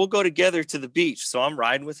go together to the beach. So I'm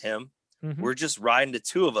riding with him. Mm-hmm. We're just riding, the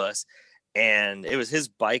two of us. And it was his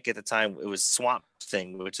bike at the time. It was Swamp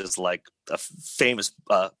Thing, which is like a famous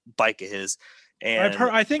bike of his. And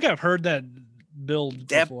I think I've heard that build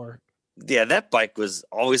before. Yeah, that bike was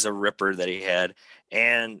always a ripper that he had.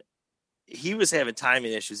 And he was having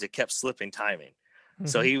timing issues. It kept slipping timing. Mm-hmm.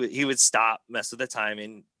 So he would stop, mess with the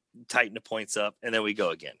timing, tighten the points up, and then we go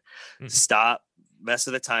again. Mm-hmm. Stop, mess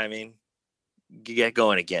with the timing, get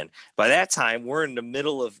going again. By that time, we're in the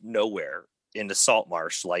middle of nowhere in the salt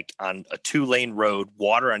marsh, like on a 2-lane road,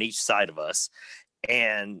 water on each side of us.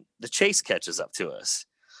 and the chase catches up to us.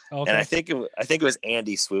 Okay. And I think it was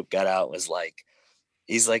Andy Swoop got out, was like,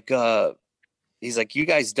 he's like, you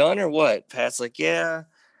guys done or what? Pat's like, yeah.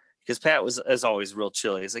 Because Pat was, as always, real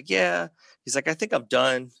chill. He's like, yeah. He's like, I think I'm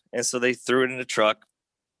done. And so they threw it in the truck.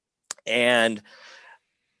 And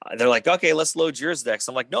they're like, okay, let's load yours next.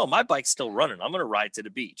 I'm like, no, my bike's still running. I'm going to ride to the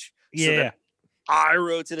beach. Yeah. So then I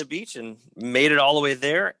rode to the beach and made it all the way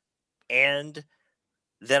there. And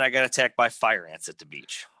then I got attacked by fire ants at the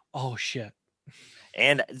beach. Oh, shit.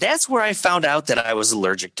 And that's where I found out that I was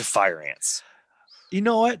allergic to fire ants. You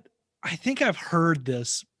know what? I think I've heard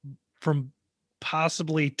this from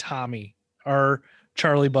possibly Tommy or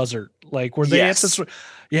Charlie Buzzard. Like, were they at this?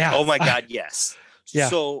 Yeah. Oh my God. Yes. Yeah.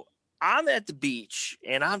 So I'm at the beach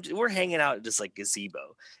and we're hanging out at this like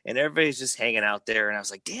gazebo and everybody's just hanging out there. And I was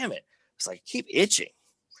like, damn it. It's like, keep itching.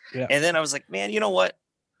 Yeah. And then I was like, man, you know what?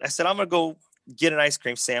 I said, I'm going to go get an ice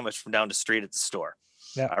cream sandwich from down the street at the store.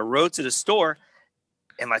 Yeah. I rode to the store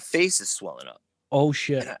and my face is swelling up. Oh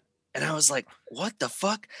shit. And I was like, what the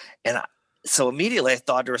fuck? And so immediately I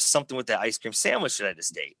thought there was something with the ice cream sandwich that I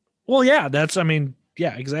just ate. Well, yeah,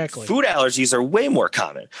 yeah, exactly. Food allergies are way more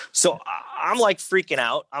common. So I'm like freaking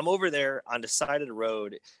out. I'm over there on the side of the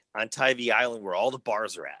road on Tybee Island where all the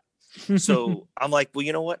bars are at. So I'm like, well,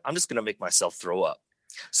 you know what? I'm just going to make myself throw up.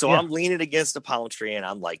 So I'm leaning against the palm tree and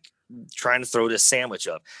I'm like trying to throw this sandwich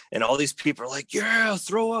up. And all these people are like, yeah,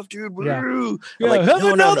 throw up, dude. Yeah. Like, have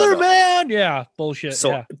another man. Yeah. Bullshit.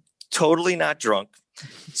 So totally not drunk.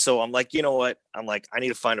 So I'm like, you know what? I'm like, I need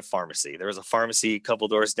to find a pharmacy. There was a pharmacy a couple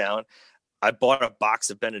doors down. I bought a box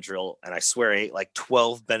of Benadryl and I swear I ate like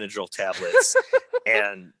 12 Benadryl tablets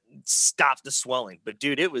and stopped the swelling. But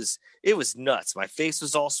dude, it was nuts. My face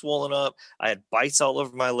was all swollen up. I had bites all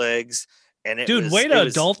over my legs. And way to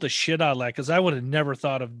adult the shit out of that, because I would have never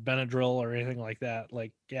thought of Benadryl or anything like that.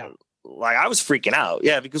 Like, yeah. Like I was freaking out.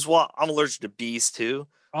 Yeah, because I'm allergic to bees too.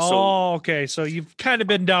 Oh, okay. So you've kind of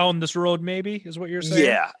been down this road, maybe, is what you're saying?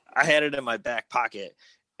 Yeah. I had it in my back pocket.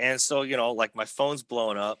 And so, like my phone's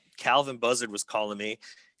blowing up. Calvin Buzzard was calling me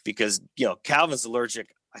because, Calvin's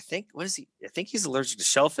allergic. I think he's allergic to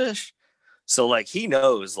shellfish. So like, he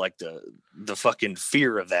knows like the fucking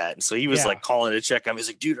fear of that. And so he was like calling to check on me. He's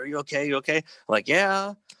like, dude, are you okay? You okay? I'm like,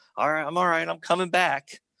 yeah, all right. I'm all right. I'm coming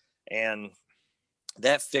back. And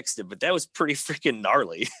that fixed it, but that was pretty freaking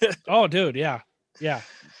gnarly. Oh, dude. Yeah. Yeah.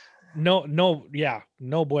 No. Yeah.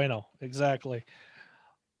 No bueno. Exactly.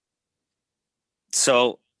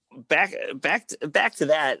 So back to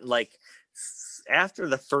that, like after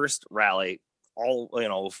the first rally, all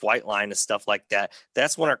with White Line and stuff like that,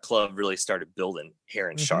 that's when our club really started building here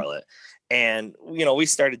in Charlotte. And we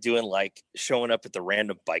started doing like showing up at the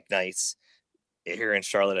random bike nights here in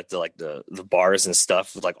Charlotte at the bars and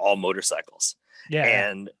stuff with like all motorcycles. Yeah.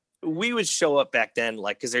 And we would show up back then,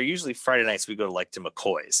 like, because they're usually Friday nights, we go to like to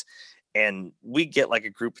McCoy's. And we get like a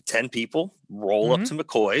group of 10 people, roll up to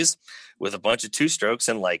McCoy's with a bunch of two strokes.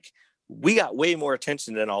 And like, we got way more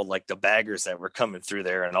attention than all like the baggers that were coming through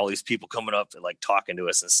there and all these people coming up and like talking to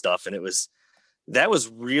us and stuff. And that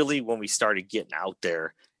was really when we started getting out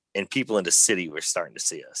there and people in the city were starting to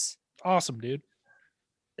see us. Awesome, dude.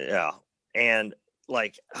 Yeah. And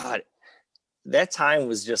like, God, that time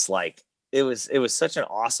was just like, it was such an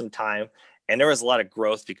awesome time. And there was a lot of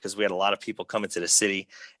growth because we had a lot of people coming to the city.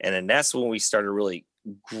 And then that's when we started really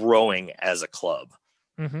growing as a club.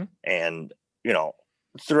 And,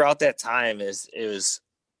 throughout that time it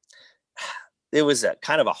was a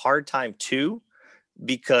kind of a hard time too,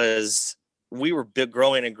 because we were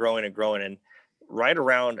growing and growing and growing. And right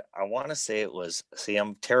around, I want to say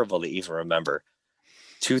I'm terrible to even remember,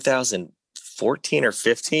 2014 or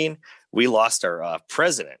 15, we lost our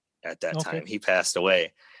president at that time. He passed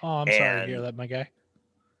away. Oh, I'm sorry to hear that, my guy.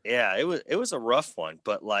 Yeah, it was a rough one,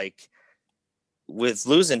 but like with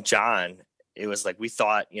losing John, it was like we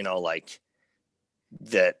thought, like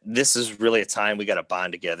that this is really a time we got to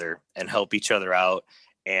bond together and help each other out.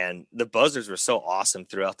 And the Buzzards were so awesome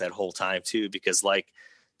throughout that whole time too, because like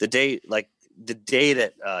the day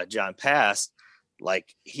that John passed,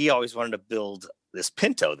 like he always wanted to build this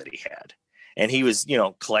Pinto that he had. And he was,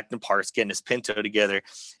 collecting parts, getting his Pinto together.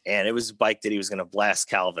 And it was a bike that he was going to blast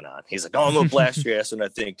Calvin on. He's like, oh, I'm going to blast your ass on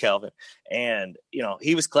that thing, Calvin. And,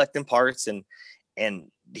 he was collecting parts and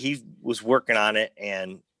he was working on it.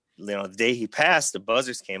 And, the day he passed, the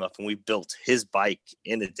Buzzards came up and we built his bike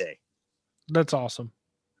in a day. That's awesome.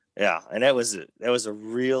 Yeah. And that was a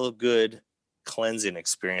real good cleansing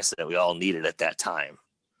experience that we all needed at that time.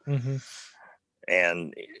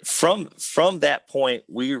 And from that point,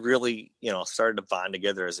 we really, started to bond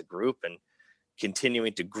together as a group and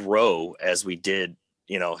continuing to grow as we did,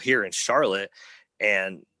 here in Charlotte.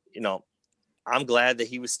 And, I'm glad that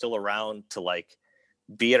he was still around to like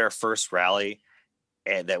be at our first rally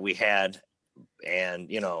and that we had. And,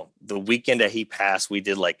 the weekend that he passed, we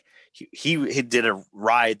did like, he did a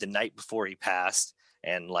ride the night before he passed.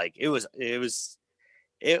 And like, it was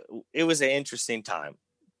an interesting time,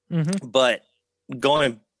 but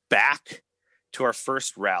going back to our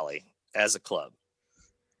first rally as a club.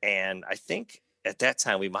 And I think at that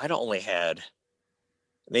time we might've only had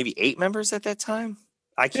maybe 8 members at that time.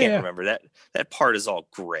 I can't remember that part is all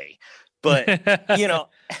gray, but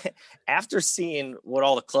after seeing what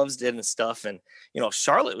all the clubs did and stuff, and,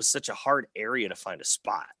 Charlotte was such a hard area to find a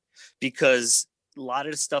spot because a lot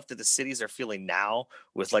of the stuff that the cities are feeling now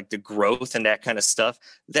with like the growth and that kind of stuff,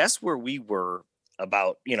 that's where we were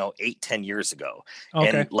about, 8-10 years ago. Okay.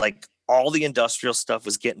 And like all the industrial stuff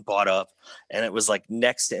was getting bought up and it was like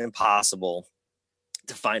next to impossible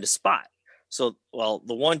to find a spot. So,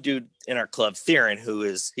 the one dude in our club, Theron,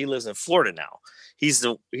 he lives in Florida now. He's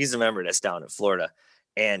the member that's down in Florida.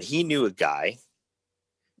 And he knew a guy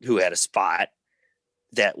who had a spot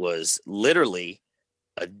that was literally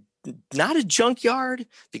not a junkyard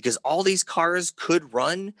because all these cars could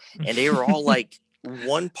run and they were all like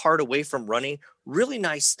one part away from running. Really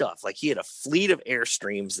nice stuff. Like he had a fleet of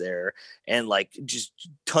Airstreams there and like just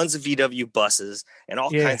tons of VW buses and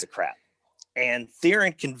all kinds of crap. And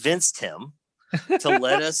Theron convinced him to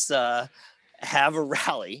let us have a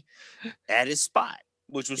rally at his spot,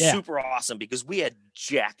 which was super awesome because we had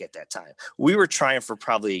jack at that time. We were trying for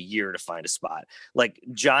probably a year to find a spot. Like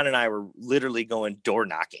John and I were literally going door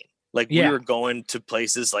knocking. Like we were going to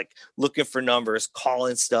places like looking for numbers,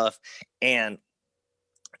 calling stuff. And,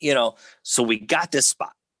 so we got this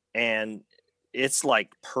spot and it's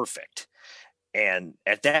like perfect. And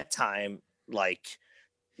at that time, like,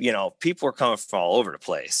 people were coming from all over the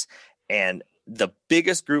place. And the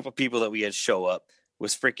biggest group of people that we had show up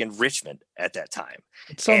was freaking Richmond at that time.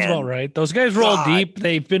 It sounds about right. Those guys roll deep.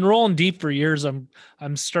 They've been rolling deep for years. I'm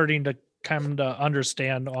starting to kind of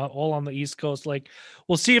understand all on the East Coast. Like,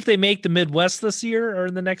 we'll see if they make the Midwest this year or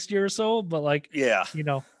in the next year or so. But like,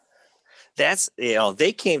 that's,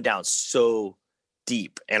 they came down so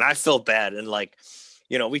deep and I felt bad. And like,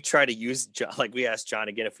 we try to use John, like we asked John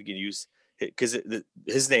again if we could use it because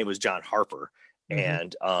his name was John Harper.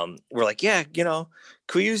 And we're like, can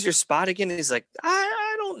we use your spot again? And he's like,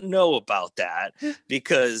 I don't know about that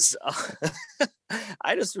because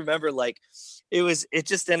I just remember like it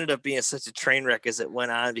just ended up being such a train wreck as it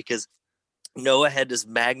went on because Noah had this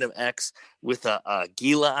Magnum X with a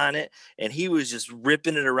Gila on it and he was just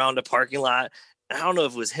ripping it around the parking lot. I don't know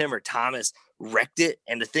if it was him or Thomas wrecked it.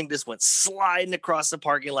 And the thing just went sliding across the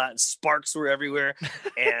parking lot and sparks were everywhere.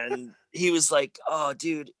 And he was like, oh,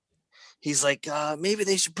 dude. He's like, maybe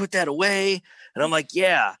they should put that away. And I'm like,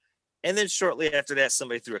 yeah. And then shortly after that,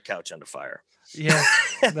 somebody threw a couch on the fire. Yeah.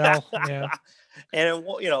 Yeah. And,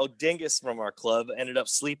 Dingus from our club ended up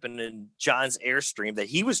sleeping in John's Airstream that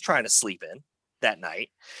he was trying to sleep in that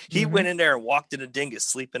night. He went in there and walked into Dingus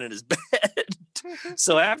sleeping in his bed.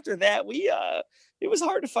 So after that, it was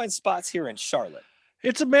hard to find spots here in Charlotte.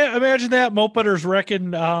 It's imagine that mopeders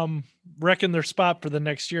wrecking their spot for the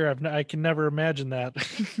next year. I can never imagine that.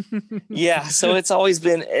 Yeah. So it's always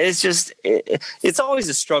a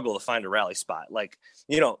struggle to find a rally spot. Like,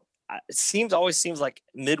 it always seems like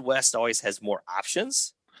Midwest always has more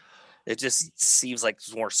options. It just seems like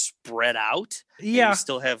it's more spread out. Yeah. You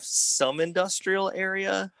still have some industrial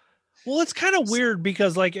area. Well, it's kind of weird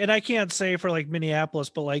because like, and I can't say for like Minneapolis,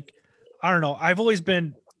 but like, I don't know.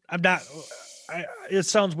 It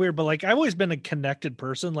sounds weird, but like I've always been a connected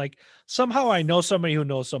person. Like somehow I know somebody who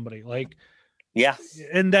knows somebody. Like, yeah.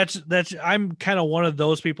 And that's I'm kind of one of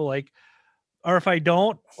those people. Like, or if I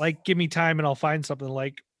don't, like, give me time and I'll find something.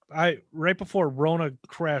 Like right before Rona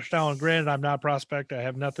crashed down. Granted, I'm not prospect. I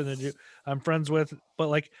have nothing to do. I'm friends with, but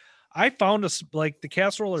like I found like the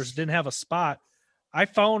Casserolers didn't have a spot. I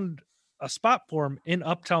found a spot for them in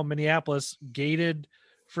Uptown Minneapolis, gated,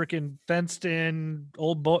 freaking fenced in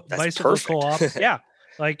old bicycle co-op. Yeah.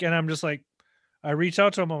 Like, and I'm just like, I reached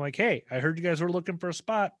out to him. I'm like, hey, I heard you guys were looking for a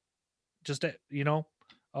spot. Just,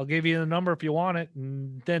 I'll give you the number if you want it.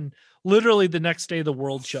 And then literally the next day, the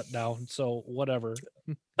world shut down. So whatever.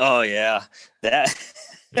 Oh yeah. That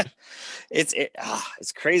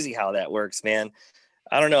it's crazy how that works, man.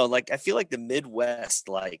 I don't know. Like, I feel like the Midwest,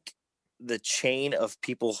 like the chain of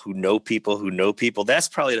people who know people, that's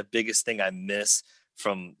probably the biggest thing I miss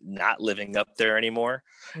from not living up there anymore.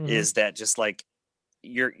 Is that just like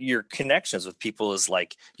your connections with people is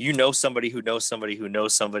like, you know, somebody who knows somebody who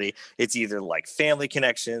knows somebody. It's either like family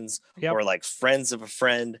connections Yep. or like friends of a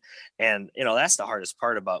friend. And, you know, that's the hardest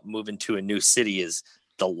part about moving to a new city is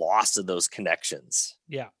the loss of those connections.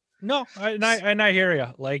 Yeah. No, I hear you.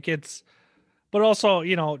 Like but also,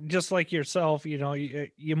 you know, just like yourself, you know,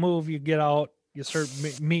 you move, you get out, you start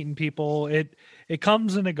meeting people. It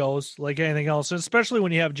comes and it goes like anything else, especially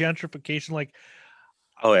when you have gentrification. Like,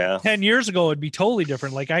 Oh yeah. 10 years ago, it'd be totally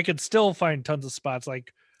different. Like I could still find tons of spots.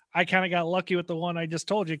 Like I kind of got lucky with the one I just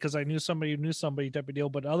told you because I knew somebody who knew somebody type of deal.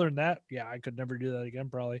 But other than that, yeah, I could never do that again,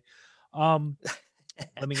 probably. Let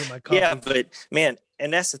me get my coffee. Yeah, but man,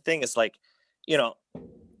 and that's the thing is like, you know,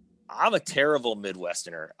 I'm a terrible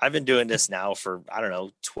Midwesterner. I've been doing this now for, I don't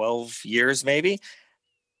know, 12 years maybe.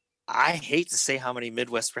 I hate to say how many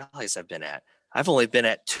Midwest rallies I've been at. I've only been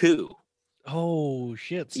at 2. Oh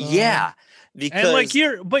shit! Son. Yeah, because and like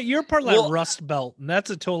you're part of that Rust Belt, and that's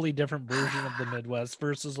a totally different version of the Midwest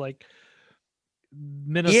versus like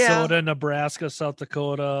Minnesota, Nebraska, South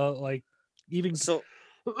Dakota, like even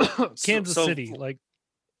Kansas City, like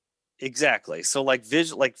exactly. So like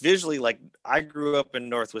visually, like I grew up in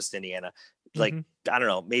Northwest Indiana, like I don't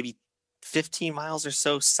know, maybe 15 miles or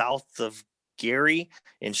so south of Gary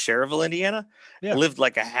in Cherville, Indiana. Yeah. I lived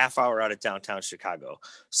like a half hour out of downtown Chicago.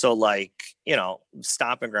 So like, you know,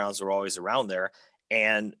 stomping grounds were always around there.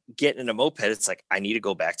 And getting in a moped, it's like, I need to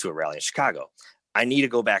go back to a rally in Chicago. I need to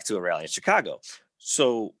go back to a rally in Chicago.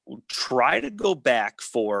 So try to go back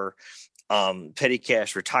for petty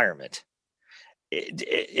cash retirement.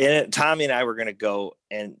 Tommy and I were going to go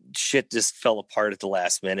and shit just fell apart at the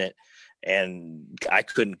last minute and I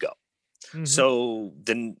couldn't go. So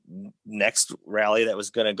the next rally that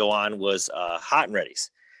was going to go on was Hot and Ready's,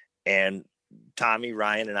 and Tommy,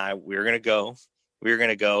 Ryan, and I, we were going to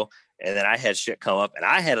go, and then I had shit come up, and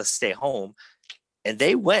I had to stay home, and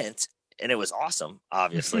they went, and it was awesome,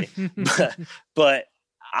 obviously, but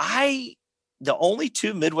the only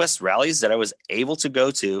 2 Midwest rallies that I was able to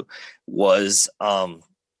go to was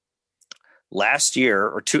last year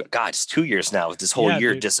or 2. God, it's 2 years now with this whole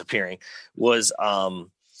year disappearing. Was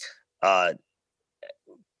a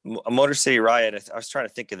Motor City Riot. I was trying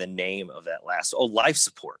to think of the name of that last. Life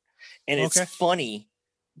Support. And it's funny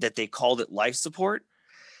that they called it Life Support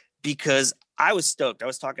because I was stoked. I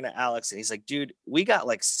was talking to Alex and he's like, dude, we got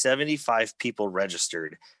like 75 people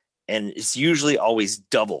registered and it's usually always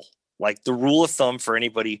double. Like the rule of thumb for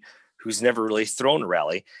anybody who's never really thrown a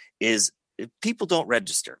rally is if people don't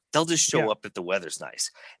register. They'll just show up if the weather's nice.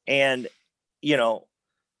 And, you know,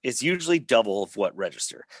 it's usually double of what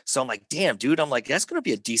register. So I'm like, damn, dude, I'm like, that's going to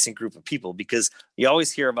be a decent group of people because you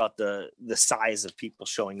always hear about the size of people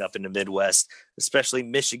showing up in the Midwest, especially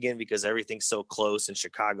Michigan, because everything's so close in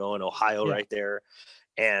Chicago and Ohio right there.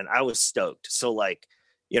 And I was stoked. So like,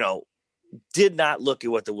 you know, did not look at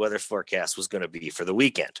what the weather forecast was going to be for the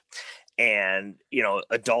weekend. And, you know,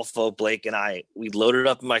 Adolfo, Blake, and I, we loaded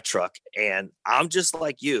up in my truck and I'm just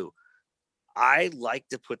like you. I like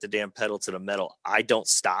to put the damn pedal to the metal. I don't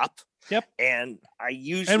stop. Yep. And I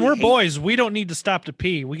usually and we're boys. We don't need to stop to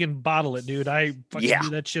pee. We can bottle it, dude. I fucking do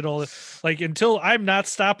that shit all like until I'm not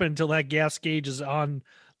stopping until that gas gauge is on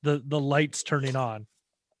the lights turning on.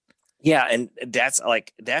 Yeah, and that's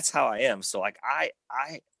how I am. So like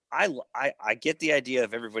I get the idea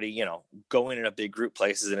of everybody, you know, going in a big group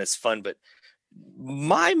places and it's fun, but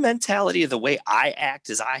my mentality of the way I act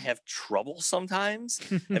is I have trouble sometimes.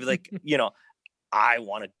 I'd be like, you know, I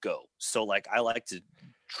want to go. So like, I like to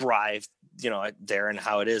drive, you know, there and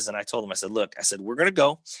how it is. And I told him, I said, look, we're going to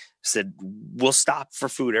go. I said, we'll stop for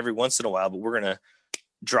food every once in a while, but we're going to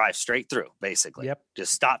drive straight through basically. Yep.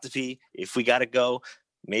 Just stop to pee. If we got to go,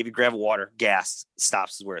 maybe grab water, gas,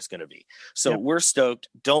 stops is where it's going to be. So we're stoked.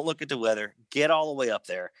 Don't look at the weather, get all the way up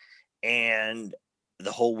there. And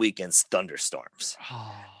the whole weekend's thunderstorms.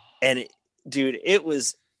 And dude, it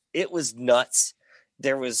was nuts.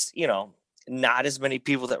 There was, you know, not as many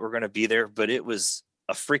people that were going to be there, but it was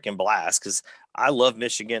a freaking blast. Cause I love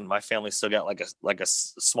Michigan. My family still got like a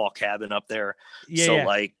small cabin up there.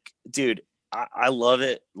 Like, dude, I love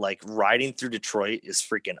it. Like riding through Detroit is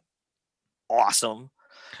freaking awesome.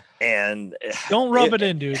 And don't rub it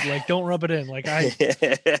in, dude. Like, don't rub it in. Like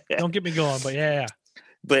don't get me going, but yeah.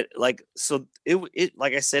 But like, so it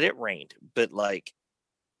like I said, it rained, but like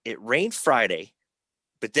it rained Friday,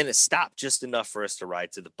 but then it stopped just enough for us to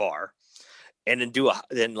ride to the bar and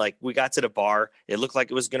then like we got to the bar. It looked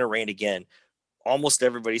like it was going to rain again. Almost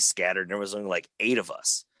everybody scattered. And there was only like 8 of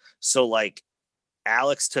us. So like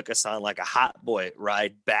Alex took us on like a hot boy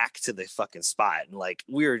ride back to the fucking spot. And like,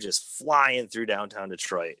 we were just flying through downtown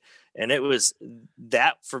Detroit. And it was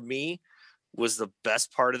that for me was the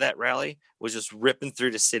best part of that rally, was just ripping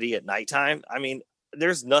through the city at nighttime. I mean,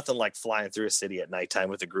 there's nothing like flying through a city at nighttime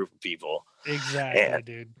with a group of people. Exactly,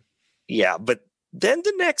 dude. Yeah, but then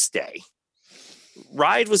the next day,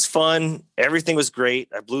 ride was fun. Everything was great.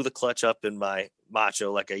 I blew the clutch up in my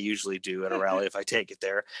Macho like I usually do at a rally if I take it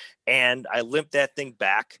there. And I limped that thing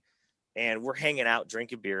back, and we're hanging out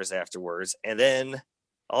drinking beers afterwards. And then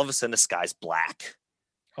all of a sudden the sky's black.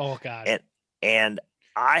 Oh, God. And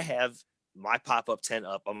I have my pop-up tent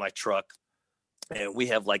up on my truck, and we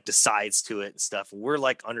have like the sides to it and stuff. We're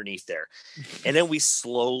like underneath there. And then we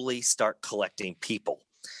slowly start collecting people,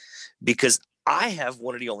 because I have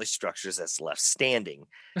one of the only structures that's left standing.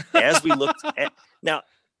 As we looked at now,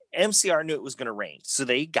 MCR knew it was going to rain, so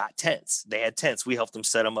they got tents. They had tents. We helped them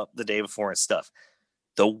set them up the day before and stuff.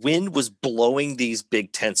 The wind was blowing these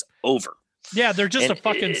big tents over. Yeah, they're just a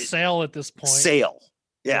fucking sail at this point. Sail.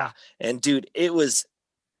 Yeah. And dude, it was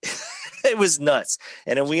it was nuts.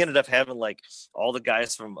 And then we ended up having like all the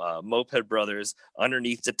guys from Moped Brothers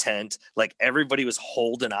underneath the tent. Like everybody was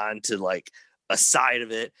holding on to like a side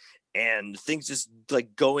of it, and things just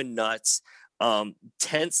like going nuts.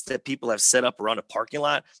 Tents that people have set up around a parking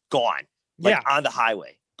lot, gone. Like on the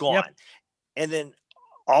highway, gone. Yep. And then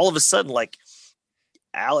all of a sudden, like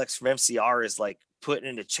Alex from MCR is like putting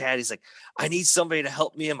in the chat. He's like, I need somebody to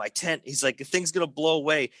help me in my tent. He's like, the thing's going to blow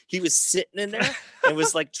away. He was sitting in there and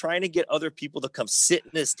was like trying to get other people to come sit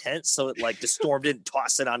in his tent so it like the storm didn't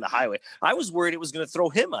toss it on the highway. I was worried it was going to throw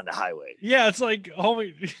him on the highway. Yeah. It's like, oh,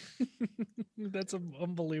 that's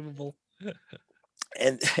unbelievable.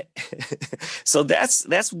 And so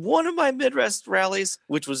that's one of my Midwest rallies,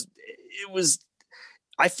 which was,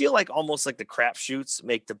 I feel like almost like the crapshoots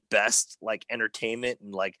make the best like entertainment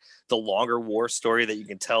and like the longer war story that you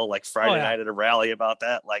can tell like Friday night at a rally about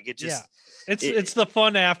that. Like it just, it's the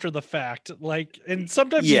fun after the fact. Like, and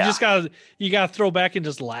sometimes you just gotta throw back and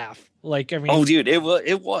just laugh. Like, I mean, oh dude, it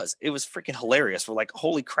was freaking hilarious. We're like,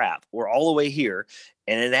 holy crap, we're all the way here.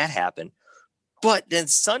 And then that happened. But then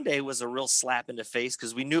Sunday was a real slap in the face,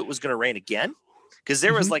 because we knew it was going to rain again, because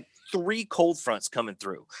there was like 3 cold fronts coming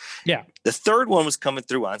through. Yeah. The third one was coming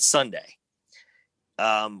through on Sunday.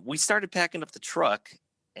 We started packing up the truck,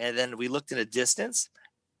 and then we looked in a distance.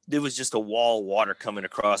 There was just a wall of water coming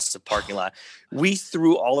across the parking lot. We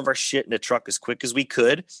threw all of our shit in the truck as quick as we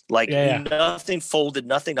could. Like nothing folded,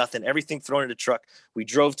 nothing, everything thrown in the truck. We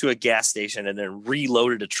drove to a gas station and then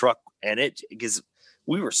reloaded the truck, and because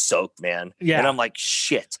we were soaked, man. Yeah. And I'm like,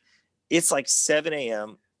 shit, it's like 7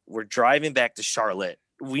 a.m. We're driving back to Charlotte.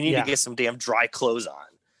 We need to get some damn dry clothes on.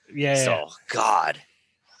 Yeah. So, God.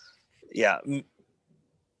 Yeah.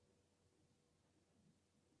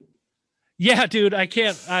 Yeah, dude, I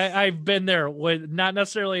can't. I've been there with, not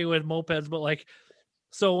necessarily with mopeds, but like,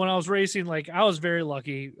 so when I was racing, like I was very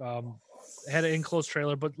lucky. Had an enclosed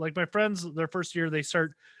trailer, but like my friends, their first year, they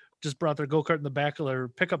just brought their go-kart in the back of their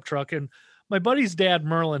pickup truck. And my buddy's dad,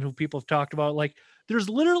 Merlin, who people have talked about, like there's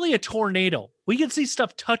literally a tornado. We can see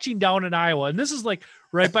stuff touching down in Iowa. And this is like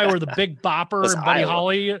right by where the Big Bopper and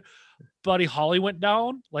Buddy Holly went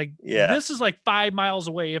down. Like this is like 5 miles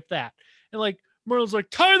away, if that. And like Merlin's like,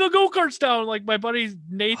 tie the go-karts down. Like my buddy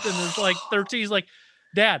Nathan is like 13. He's like,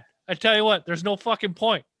 Dad, I tell you what, there's no fucking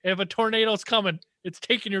point. If a tornado's coming, it's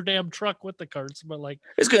taking your damn truck with the carts. But like,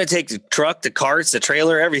 it's going to take the truck, the carts, the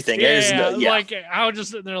trailer, everything. Like I was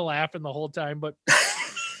just sitting there laughing the whole time. But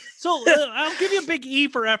so I'll give you a big E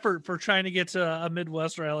for effort for trying to get to a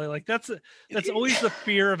Midwest rally. Like that's always the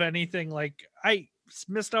fear of anything. Like I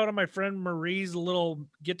missed out on my friend Marie's little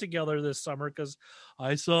get together this summer because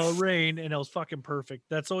I saw rain and it was fucking perfect.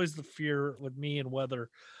 That's always the fear with me and weather.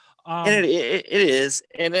 And it is,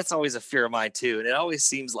 and that's always a fear of mine too. And it always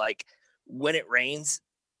seems like when it rains,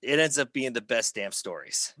 it ends up being the best damn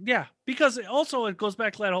stories. Yeah, because it goes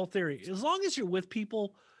back to that whole theory. As long as you're with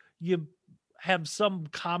people, you have some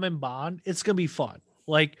common bond, it's gonna be fun.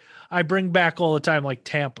 Like I bring back all the time, like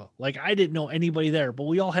Tampa. Like I didn't know anybody there, but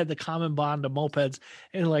we all had the common bond of mopeds,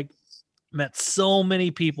 and like met so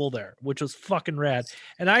many people there, which was fucking rad.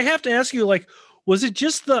 And I have to ask you, like, was it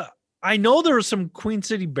just I know there was some Queen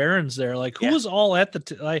City Barons there. Like who was all at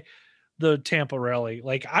the Tampa rally?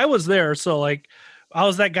 Like I was there. So like I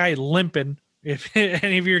was that guy limping, if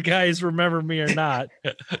any of your guys remember me or not.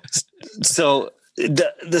 So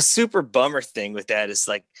the super bummer thing with that is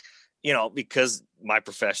like, you know, because my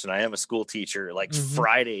profession, I am a school teacher, like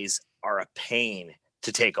Fridays are a pain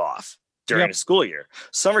to take off during a school year.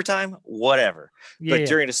 Summertime, whatever. But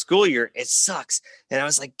during the school year, it sucks. And I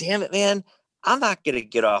was like, damn it, man, I'm not going to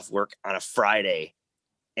get off work on a Friday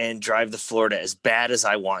and drive to Florida as bad as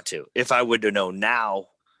I want to. If I would have known now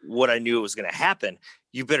what I knew was going to happen,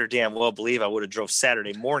 you better damn well believe I would have drove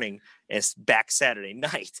Saturday morning and back Saturday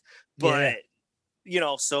night. But,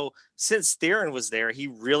 so since Theron was there, he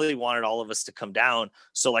really wanted all of us to come down.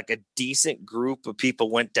 So like a decent group of people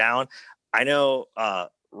went down. I know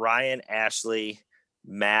Ryan, Ashley,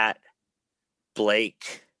 Matt,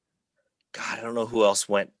 Blake. God, I don't know who else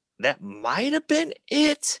went. That might have been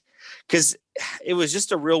it, because it was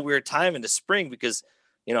just a real weird time in the spring because,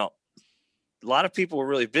 a lot of people were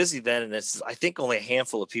really busy then. And I think only a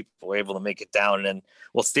handful of people were able to make it down. And then,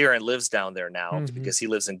 Theron lives down there now because he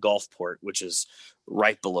lives in Gulfport, which is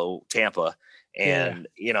right below Tampa. And,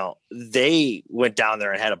 they went down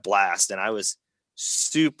there and had a blast. And I was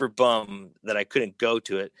super bummed that I couldn't go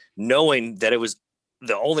to it, knowing that it was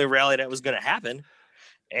the only rally that was going to happen.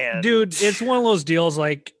 And dude, it's one of those deals,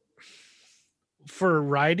 like, for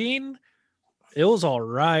riding, it was all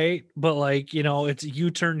right, but like, it's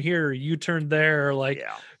U-turn here, U-turn there, like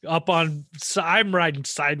I'm riding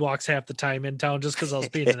sidewalks half the time in town just because I was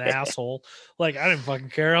being an asshole. Like, I didn't fucking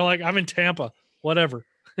care. I'm in Tampa, whatever.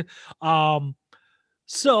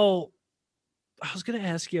 So I was gonna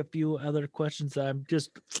ask you a few other questions that I'm just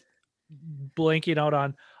blanking out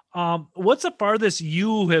on. What's the farthest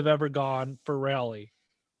you have ever gone for rally?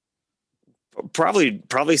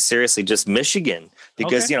 Probably seriously just Michigan,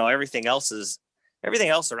 because everything else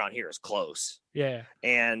around here is close. Yeah.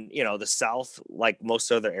 And the South, like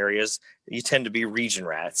most other areas, you tend to be region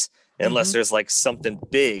rats unless there's like something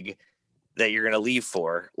big that you're going to leave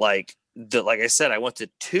for. Like I said, I went to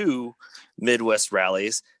 2 Midwest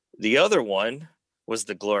rallies. The other one was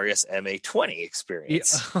the glorious MA20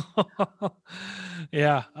 experience.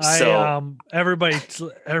 Yeah. Everybody.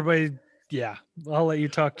 Yeah, I'll let you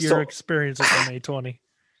talk your experience with MA20.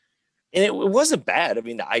 And it wasn't bad. I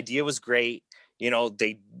mean, the idea was great.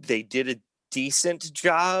 They did a decent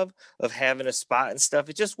job of having a spot and stuff.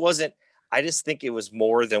 It just wasn't. I just think it was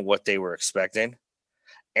more than what they were expecting,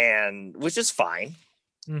 and which is fine.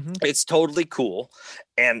 It's totally cool.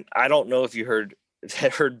 And I don't know if you heard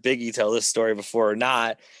Biggie tell this story before or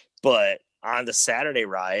not, but on the Saturday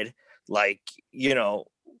ride, like,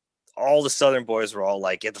 all the Southern boys were all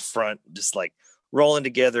like at the front, just like rolling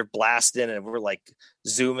together, blasting, and we're like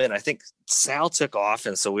zooming. I think Sal took off,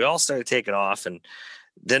 and so we all started taking off. And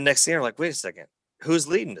then next thing, we're like, wait a second, who's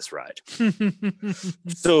leading this ride?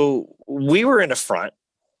 So we were in the front.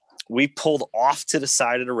 We pulled off to the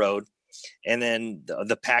side of the road, and then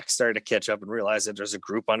the pack started to catch up and realize that there's a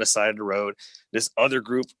group on the side of the road. This other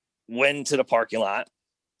group went to the parking lot,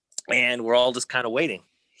 and we're all just kind of waiting.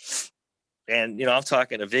 And, I'm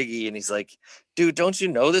talking to Viggy, and he's like, dude, don't you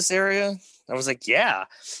know this area? I was like, yeah.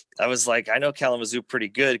 I was like, I know Kalamazoo pretty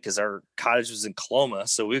good because our cottage was in Coloma.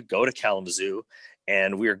 So we would go to Kalamazoo,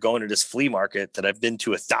 and we were going to this flea market that I've been to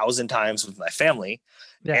 1,000 times with my family.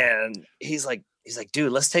 Yeah. And he's like,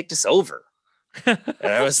 dude, let's take this over. And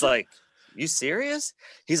I was like, you serious?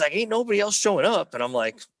 He's like, ain't nobody else showing up. And I'm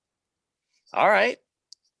like, all right.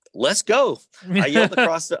 Let's go. I yelled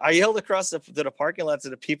across the parking lot to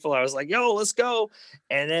the people. I was like, yo, let's go.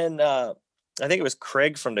 And then I think it was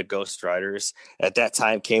Craig from the Ghost Riders at that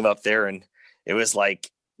time came up there, and it was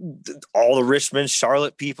like all the Richmond,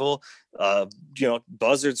 Charlotte people,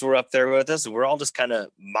 buzzards were up there with us, and we're all just kind of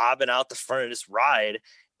mobbing out the front of this ride.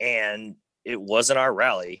 And it wasn't our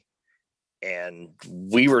rally, and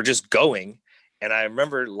we were just going. And I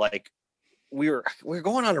remember like we were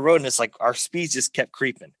going on the road, and it's like our speeds just kept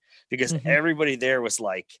creeping because everybody there was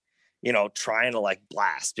like, trying to like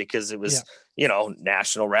blast because it was,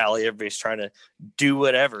 national rally. Everybody's trying to do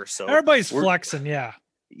whatever. So everybody's flexing. Yeah.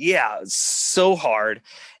 Yeah. So hard.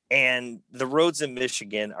 And the roads in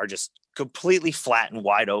Michigan are just completely flat and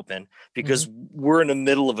wide open because we're in the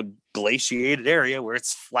middle of a glaciated area where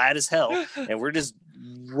it's flat as hell and we're just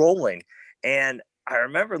rolling. And I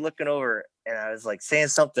remember looking over and I was like saying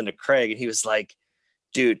something to Craig, and he was like,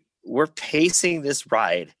 dude, we're pacing this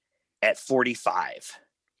ride at 45.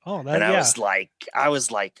 Oh, and I was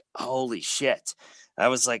like, holy shit. I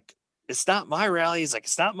was like, it's not my rally. He's like,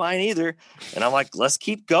 it's not mine either. And I'm like, let's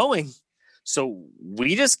keep going. So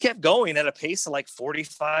we just kept going at a pace of like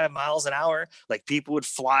 45 miles an hour. Like people would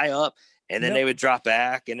fly up and then they would drop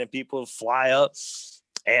back, and then people would fly up.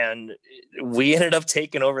 And we ended up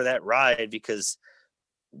taking over that ride because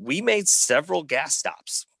we made several gas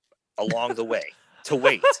stops along the way to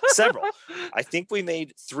wait. Several. I think we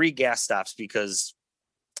made 3 gas stops because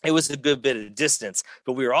it was a good bit of distance,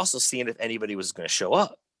 but we were also seeing if anybody was going to show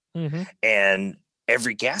up. And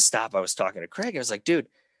every gas stop, I was talking to Craig. I was like, dude,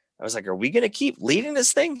 are we going to keep leading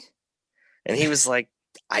this thing? And he was like,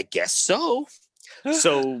 I guess so.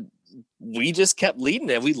 So we just kept leading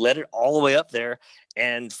it. We led it all the way up there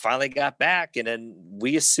and finally got back. And then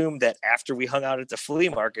we assumed that after we hung out at the flea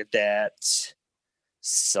market that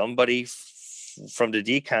somebody from the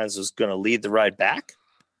decons was going to lead the ride back.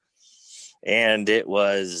 And it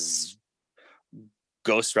was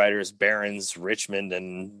Ghost Riders, Barons, Richmond,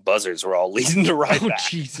 and Buzzards were all leading the ride back.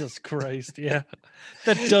 Jesus Christ. Yeah.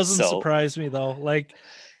 That doesn't surprise me though. Like,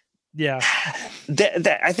 yeah.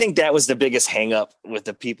 I think that was the biggest hang up with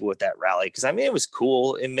the people with that rally. Cause I mean, it was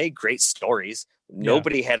cool. It made great stories.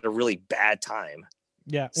 Nobody had a really bad time.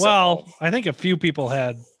 Yeah. So, well, I think a few people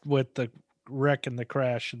had with the wreck and the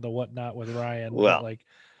crash and the whatnot with Ryan. Well, like,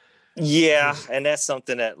 yeah. And that's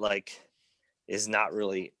something that like is not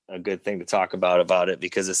really a good thing to talk about it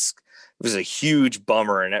because it was a huge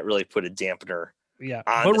bummer and that really put a dampener. Yeah,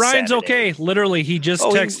 but Ryan's Saturday. Okay. Literally, he just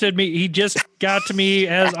texted me. He just got to me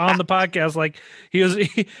as on the podcast. Like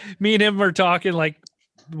me and him were talking. Like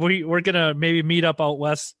we're gonna maybe meet up out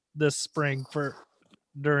west this spring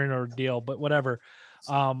during our deal. But whatever.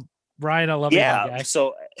 Ryan, I love you. Yeah.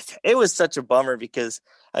 So it was such a bummer because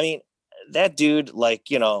I mean that dude, like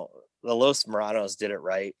the Los Moranos did it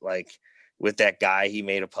right. Like with that guy, he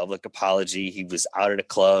made a public apology. He was out at a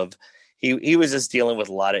club. He was just dealing with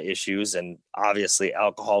a lot of issues and obviously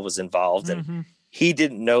alcohol was involved and he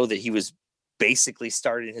didn't know that he was basically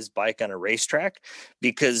starting his bike on a racetrack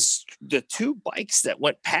because the two bikes that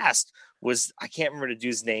went past was, I can't remember the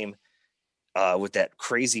dude's name with that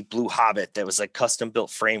crazy blue Hobbit that was like custom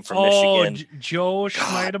built frame from Michigan. Joe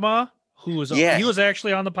Schneidema, who was, he was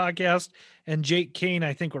actually on the podcast and Jake Kane,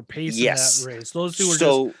 I think were pacing that race. Those two were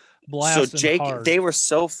just blasting So Jake, hard. They were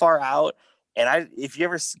so far out. And if you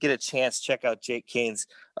ever get a chance, check out Jake Kane's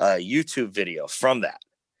YouTube video from that.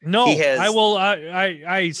 No, I will.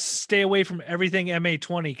 I stay away from everything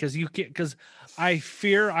MA20 because I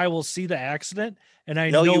fear I will see the accident, and I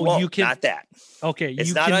know you won't. You can not that. Okay,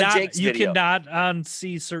 it's not on Jake's you video. cannot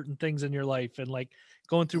unsee certain things in your life, and like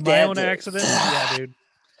going through my own accident. Yeah, dude.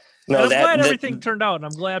 No, I'm glad everything turned out, and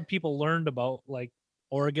I'm glad people learned about like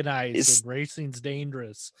organized and racing's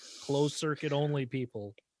dangerous, closed circuit only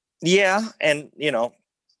people. Yeah. And,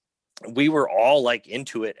 we were all like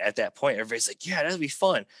into it at that point. Everybody's like, yeah, that'd be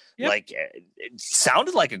fun. Yep. Like it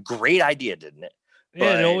sounded like a great idea, didn't it?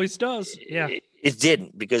 Yeah, it always does. Yeah. It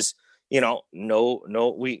didn't because, and it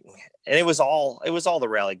was all the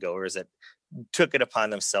rally goers that took it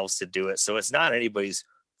upon themselves to do it. So it's not anybody's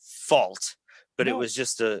fault, but it was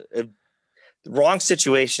just a wrong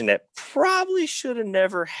situation that probably should have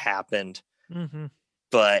never happened. Mm-hmm.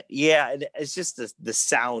 But yeah, it's just the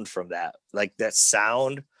sound from that, like that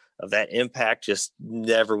sound of that impact just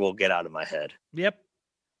never will get out of my head. Yep.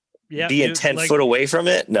 Yeah. Being 10 foot away from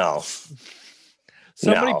it. No.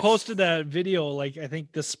 Somebody posted that video, like I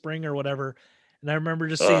think this spring or whatever. And I remember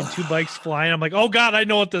just seeing two bikes flying. I'm like, oh God, I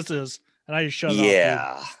know what this is. And I just shut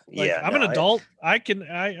off. Dude. I'm an adult.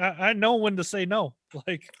 I know when to say no.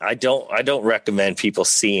 Like I don't recommend people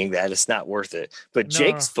seeing that. It's not worth it. But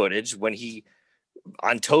Jake's footage when he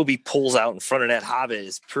on Toby pulls out in front of that Hobbit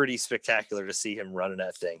is pretty spectacular to see him running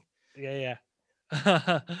that thing. Yeah.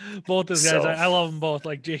 Both those guys, I love them both.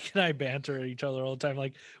 Like Jake and I banter at each other all the time.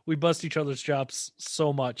 Like we bust each other's chops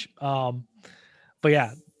so much. But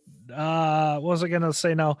yeah, what was I gonna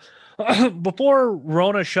say now? Before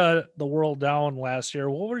Rona shut the world down last year,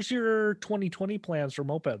 what was your 2020 plans for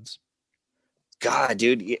mopeds? God,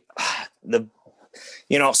 dude,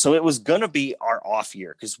 so it was gonna be our off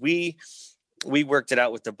year because we worked it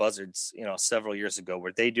out with the Buzzards, several years ago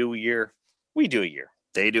where they do a year, we do a year.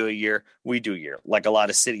 They do a year, we do a year, like a lot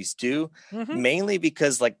of cities do, mainly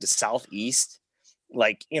because like the Southeast,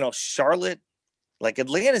 like, Charlotte, like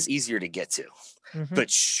Atlanta's easier to get to, but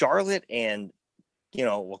Charlotte and,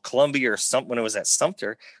 Columbia or something when it was at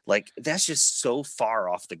Sumter, like that's just so far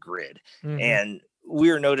off the grid. And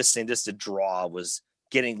we were noticing just the draw was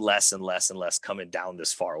getting less and less and less coming down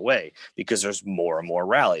this far away because there's more and more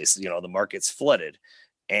rallies, the market's flooded.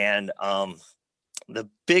 And the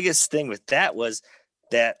biggest thing with that was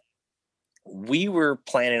that we were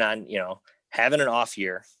planning on, having an off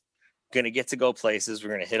year, going to get to go places. We're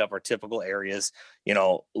going to hit up our typical areas,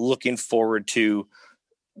 looking forward to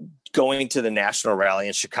going to the national rally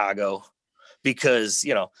in Chicago because,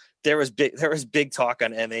 there was big talk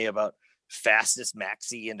on MA about fastest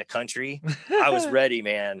maxi in the country. I was ready,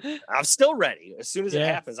 man. I'm still ready. As soon as it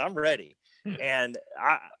happens, I'm ready. And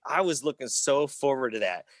I was looking so forward to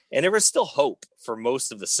that. And there was still hope for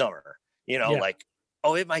most of the summer, like,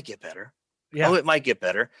 oh, it might get better. Yeah. Oh, it might get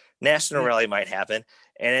better. National rally might happen.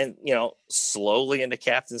 And then, slowly into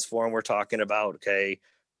Captain's Forum, we're talking about, okay,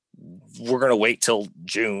 we're going to wait till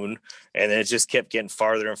June. And then it just kept getting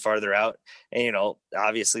farther and farther out. And, you know,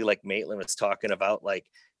 obviously like Maitland was talking about, like,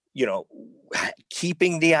 you know,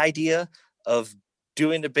 keeping the idea of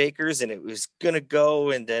doing the Bakers, and it was going to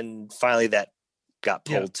go. And then finally that got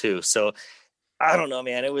pulled too. So I don't know,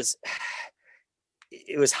 man, it was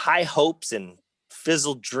high hopes and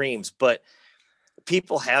fizzled dreams, but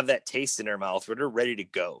people have that taste in their mouth where they're ready to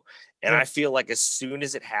go. And I feel like as soon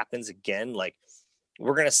as it happens again, like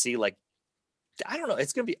we're going to see, like, I don't know,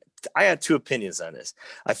 it's going to be, I had two opinions on this.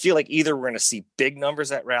 I feel like either we're going to see big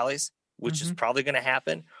numbers at rallies, which is probably going to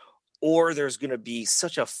happen, or there's going to be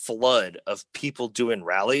such a flood of people doing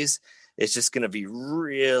rallies. It's just going to be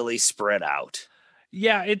really spread out.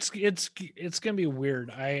 Yeah, it's going to be weird.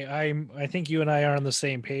 I think you and I are on the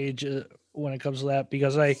same page when it comes to that,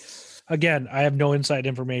 because I have no inside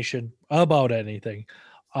information about anything.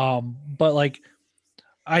 But like,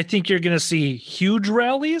 I think you're going to see huge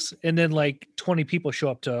rallies and then like 20 people show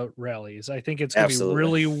up to rallies. I think it's going to be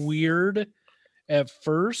really weird at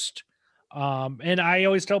first. And I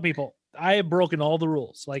always tell people I have broken all the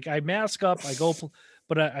rules. Like, I mask up, I go,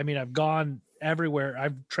 but I mean, I've gone everywhere.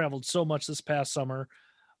 I've traveled so much this past summer.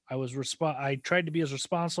 I tried to be as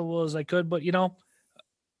responsible as I could, but you know,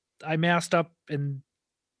 I masked up, and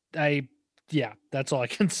that's all I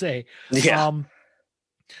can say. Yeah.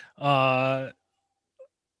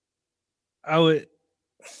 I would.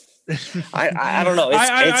 I don't know.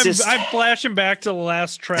 I'm flashing back to the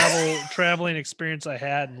last traveling experience I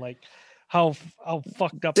had, and like how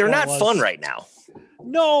fucked up. They're not fun right now.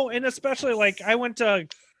 No, and especially like I don't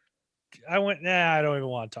even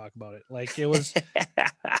want to talk about it. Like, it was,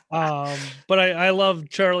 but I love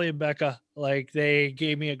Charlie and Becca. Like, they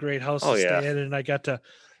gave me a great house to stay in, and I got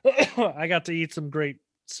to eat some great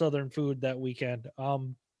Southern food that weekend.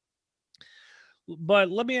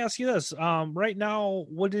 But let me ask you this. Right now,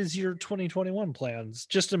 what is your 2021 plans?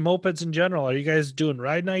 Just in mopeds in general. Are you guys doing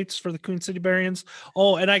ride nights for the Queen City Barians?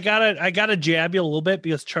 Oh, and I gotta jab you a little bit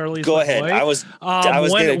because Charlie's go ahead. Boy. I was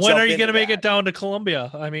when are you gonna make it down to Columbia?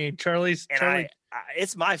 I mean, Charlie.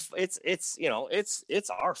 It's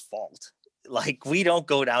our fault. Like, we don't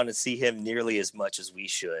go down and see him nearly as much as we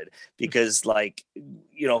should, because, like,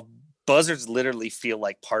 you know, buzzards literally feel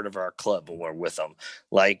like part of our club when we're with them.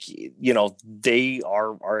 Like, you know, they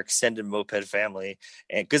are our extended moped family,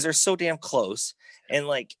 and because they're so damn close. And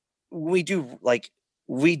like, we do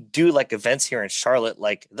events here in Charlotte,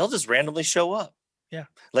 like they'll just randomly show up. Yeah.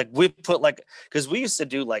 Like, we put, like, because we used to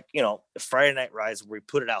do, like, you know, Friday night rides where we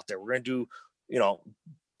put it out there. We're going to do, you know,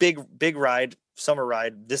 big ride, summer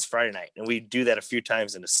ride this Friday night. And we do that a few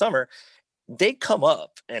times in the summer. They come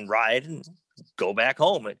up and ride and go back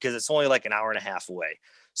home because it's only like an hour and a half away.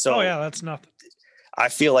 So that's nothing. I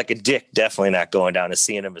feel like a dick definitely not going down and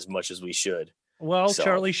seeing him as much as we should. Well, so,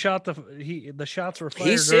 Charlie shot the shots were fired.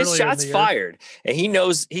 His shots fired, and he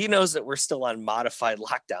knows that we're still on modified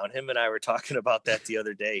lockdown. Him and I were talking about that the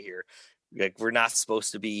other day here. Like, we're not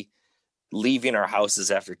supposed to be leaving our houses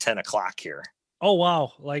after 10 o'clock here. Oh,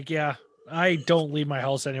 wow. Like, yeah, I don't leave my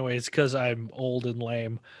house anyways because I'm old and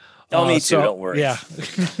lame. Oh, me too. Don't worry. Yeah.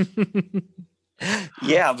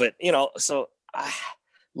 Yeah, but you know, so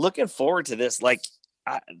looking forward to this. Like,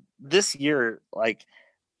 this year, like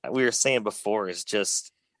we were saying before, it's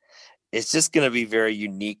just going to be very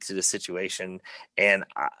unique to the situation. And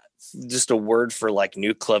just a word for like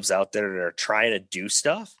new clubs out there that are trying to do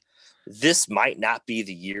stuff. This might not be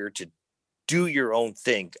the year to do your own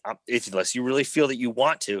thing, unless you really feel that you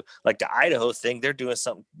want to. Like the Idaho thing, they're doing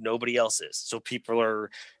something nobody else is, so people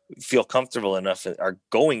feel comfortable enough and are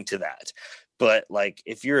going to that. But like,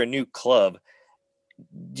 if you're a new club,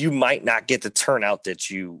 you might not get the turnout that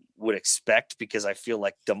you would expect, because I feel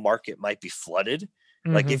like the market might be flooded.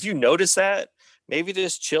 Mm-hmm. Like, if you notice that, maybe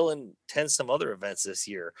just chill and attend some other events this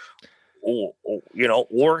year,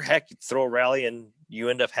 or heck, throw a rally and you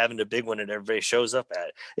end up having a big one and everybody shows up at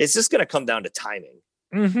it. It's just going to come down to timing.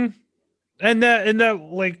 Mm-hmm. And that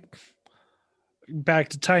like, back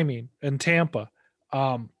to timing and Tampa.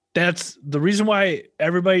 That's the reason why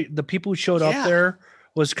the people who showed up there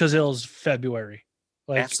was because it was February.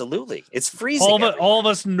 Like, absolutely. It's freezing. All of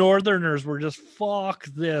us Northerners were just, fuck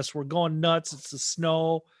this. We're going nuts. It's the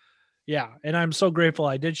snow. Yeah. And I'm so grateful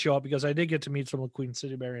I did show up, because I did get to meet some of the Queen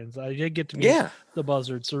City Barians. I did get to meet the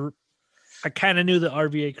Buzzards. So I kind of knew the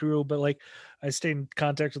RVA crew, but like, I stayed in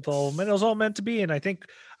contact with all of them, and it was all meant to be. And I think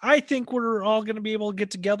we're all going to be able to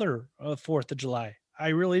get together 4th of July. I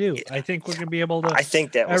really do. Yeah. I think we're going to be able to. I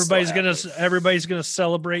think that everybody's going to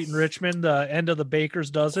celebrate in Richmond the end of the Baker's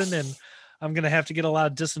dozen, and I'm going to have to get a lot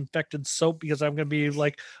of disinfectant soap because I'm going to be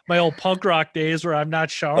like my old punk rock days where I'm not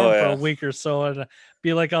showering for a week or so and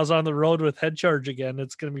be like I was on the road with Head Charge again.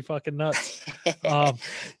 It's going to be fucking nuts.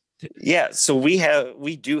 Yeah. So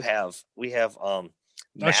we do have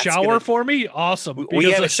a shower for me. Awesome.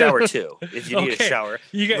 We have a shower too. If you need a shower,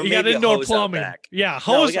 you got indoor plumbing. Yeah.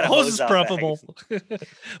 Hose is preferable.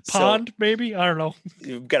 Pond, maybe. I don't know.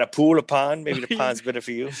 You've got a pool or pond. Maybe the pond's better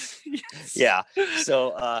for you. Yes. Yeah.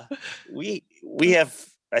 So we have,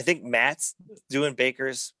 I think Matt's doing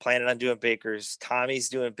Bakers, planning on doing Bakers. Tommy's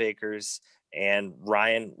doing Bakers, and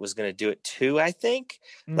Ryan was going to do it too. I think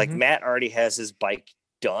like Matt already has his bike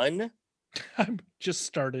done. I just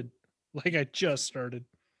started.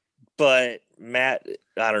 But Matt,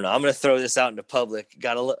 I don't know. I'm going to throw this out into public.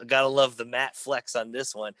 Gotta love the Matt flex on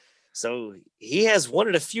this one. So he has one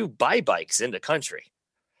of the few bikes in the country.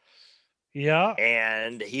 Yeah.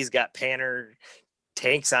 And he's got Panner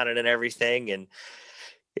tanks on it and everything. And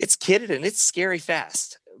it's kitted and it's scary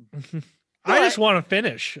fast. I just want to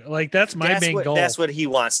finish. Like, that's my main goal. That's what he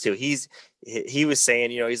wants to. He was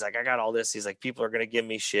saying, he's like, I got all this. He's like, people are going to give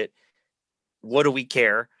me shit. What do we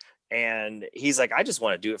care? And he's like, I just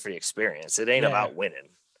want to do it for the experience. It ain't about winning.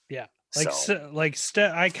 Yeah.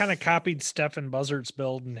 I kind of copied Stefan Buzzard's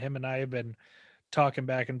build, and him and I have been talking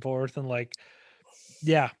back and forth. And like,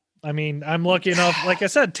 yeah, I mean, I'm lucky enough. Like I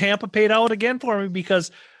said, Tampa paid out again for me because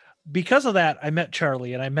of that. I met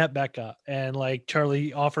Charlie and I met Becca, and like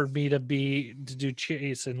Charlie offered me to do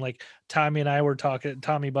Chase, and like Tommy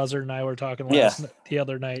Buzzard and I were talking the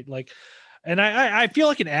other night. Like, and I feel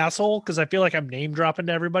like an asshole because I feel like I'm name dropping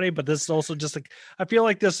to everybody, but this is also just like, I feel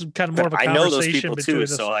like this is kind of more of a conversation. I know those people too,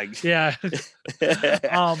 so like, yeah.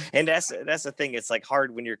 And that's the thing. It's like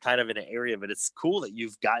hard when you're kind of in an area, but it's cool that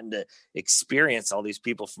you've gotten to experience all these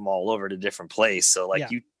people from all over the different place. So like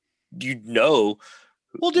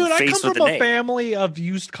well, dude, I come from a family of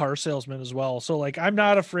used car salesmen as well. So like, I'm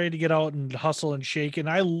not afraid to get out and hustle and shake. And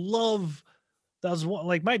I love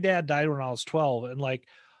like my dad died when I was 12, and like,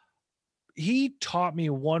 he taught me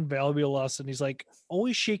one valuable lesson. He's like,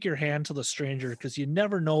 always shake your hand to the stranger because you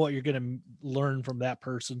never know what you're going to learn from that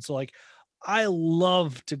person. So like, I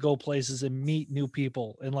love to go places and meet new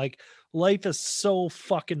people, and like, life is so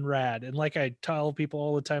fucking rad. And like I tell people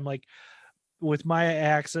all the time, like with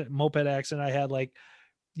my moped accident I had, like,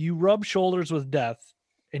 you rub shoulders with death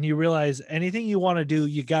and you realize anything you want to do,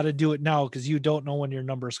 you got to do it now because you don't know when your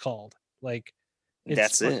number's called. Like,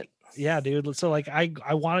 that's it. Yeah, dude. So like, I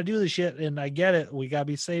want to do the shit, and I get it. We gotta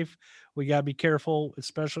be safe. We gotta be careful,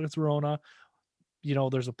 especially with Rona.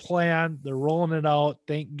 There's a plan. They're rolling it out.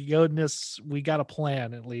 Thank goodness we got a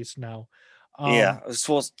plan at least now. Yeah.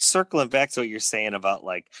 So circling back to what you're saying about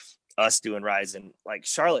like us doing rides and like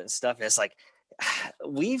Charlotte and stuff, it's like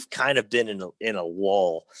we've kind of been in a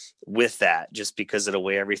lull with that just because of the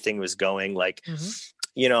way everything was going. Like,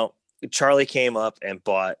 Charlie came up and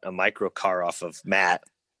bought a micro car off of Matt.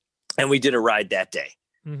 And we did a ride that day.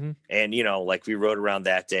 And, like we rode around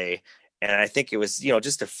that day. And I think it was,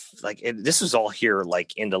 just this was all here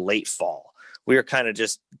like in the late fall. We were kind of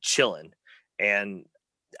just chilling. And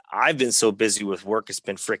I've been so busy with work. It's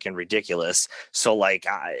been freaking ridiculous. So like,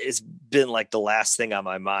 it's been like the last thing on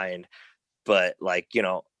my mind. But like,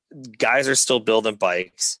 guys are still building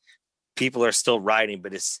bikes. People are still riding,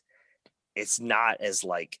 but it's not as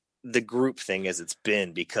like the group thing as it's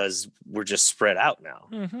been because we're just spread out now.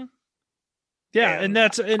 Mm-hmm. Yeah, and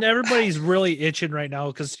everybody's really itching right now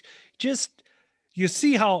because you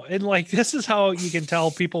see how, and like, this is how you can tell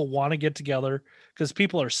people want to get together because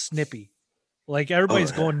people are snippy. Like,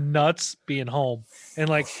 everybody's going nuts being home, and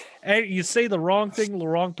like, you say the wrong thing to the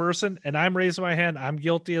wrong person, and I'm raising my hand. I'm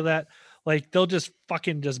guilty of that. Like, they'll just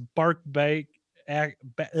fucking just bark back.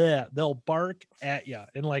 They'll bark at you,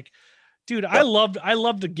 and like, dude, I love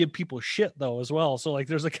to give people shit though as well. So like,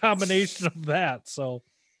 there's a combination of that. So.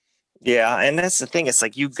 Yeah, and that's the thing. It's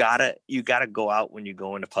like you gotta go out when you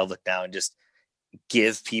go into public now and just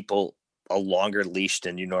give people a longer leash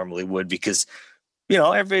than you normally would because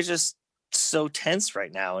everybody's just so tense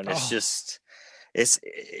right now, and it's just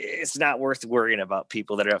it's not worth worrying about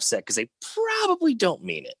people that are upset because they probably don't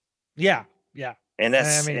mean it. Yeah, and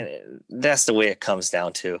that's the way it comes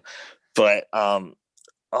down to. But I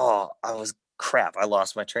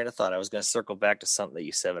lost my train of thought. I was going to circle back to something that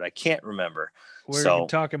you said, but I can't remember. We're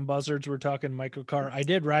talking buzzards. We're talking microcar. I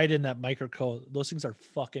did ride in that microcar. Those things are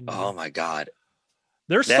fucking. Oh my God.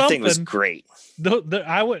 That thing was great.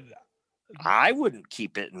 I wouldn't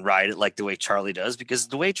keep it and ride it like the way Charlie does because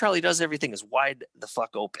the way Charlie does everything is wide the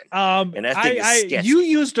fuck open. And that thing is sketchy. You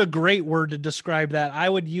used a great word to describe that. I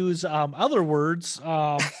would use other words.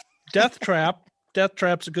 Death trap. Death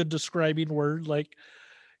trap's a good describing word. Like,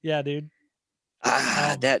 yeah, dude.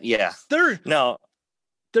 Yeah.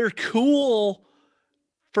 They're cool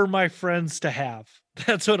for my friends to have.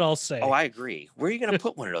 That's what I'll say. Oh, I agree. Where are you going to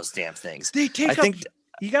put one of those damn things? They take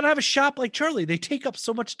you got to have a shop like Charlie. They take up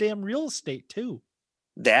so much damn real estate too.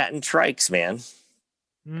 That and trikes, man.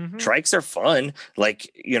 Trikes are fun. Like,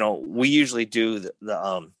 we usually do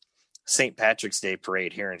the St. Patrick's Day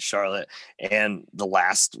parade here in Charlotte. And the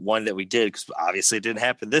last one that we did, because obviously it didn't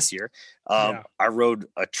happen this year, I rode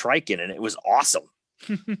a trike in it, and it was awesome.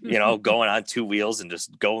 Going on two wheels and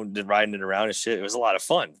just going and riding it around and shit. It was a lot of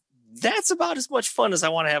fun. That's about as much fun as I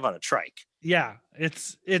want to have on a trike. Yeah,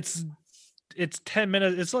 it's 10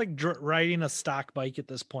 minutes. It's like riding a stock bike at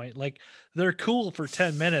this point. Like, they're cool for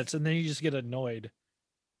 10 minutes and then you just get annoyed.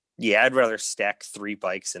 Yeah, I'd rather stack 3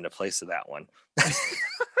 bikes into place of that one.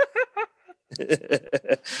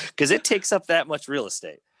 Because it takes up that much real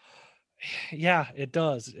estate. Yeah, it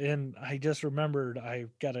does. And I just remembered I'm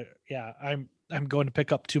going to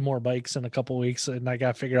pick up 2 more bikes in a couple weeks, and I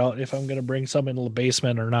got to figure out if I'm going to bring some into the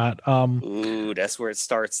basement or not. Ooh, that's where it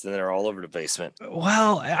starts. Then they're all over the basement.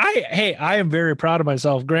 Well, I am very proud of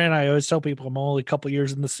myself. Grant, I always tell people I'm only a couple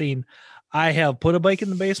years in the scene. I have put a bike in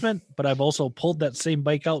the basement, but I've also pulled that same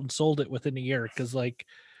bike out and sold it within a year. Cause like,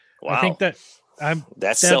 wow. I think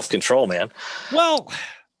that's self-control, man. Well,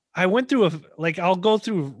 I went through I'll go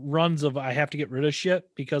through runs of, I have to get rid of shit,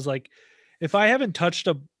 because like, if I haven't touched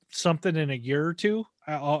something in a year or two,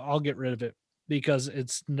 I'll get rid of it, because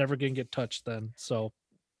it's never going to get touched then. So,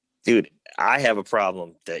 dude, I have a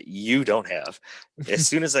problem that you don't have. As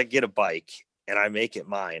soon as I get a bike and I make it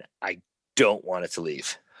mine, I don't want it to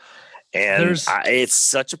leave. And it's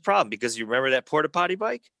such a problem, because you remember that porta potty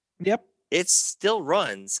bike? Yep. It still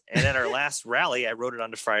runs. And at our last rally, I rode it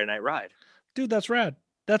on the Friday night ride. Dude, that's rad.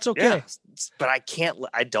 That's okay. Yeah, but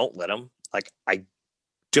I don't let them. Like, I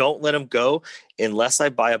don't let them go unless I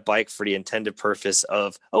buy a bike for the intended purpose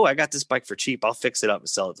of, I got this bike for cheap. I'll fix it up and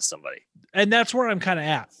sell it to somebody. And that's where I'm kind of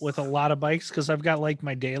at with a lot of bikes, because I've got like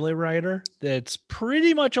my daily rider that's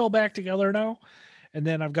pretty much all back together now. And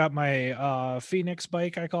then I've got my Phoenix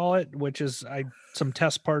bike, I call it, which is some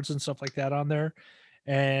test parts and stuff like that on there.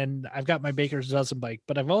 And I've got my Baker's Dozen bike,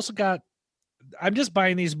 but I'm just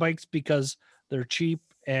buying these bikes because they're cheap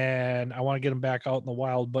and I want to get them back out in the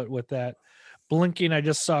wild. But with that blinking I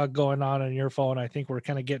just saw going on your phone, I think we're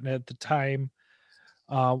kind of getting at the time.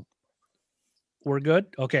 We're good.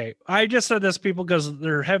 Okay. I just said this, people, because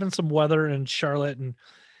they're having some weather in Charlotte and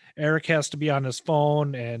Eric has to be on his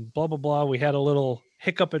phone and blah, blah, blah. We had a little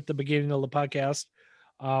hiccup at the beginning of the podcast.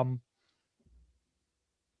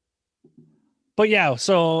 But yeah,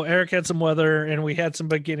 so Eric had some weather and we had some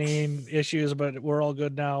beginning issues, but we're all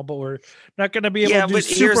good now. But we're not going to be able to do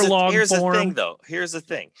super long form. The thing, though. Here's the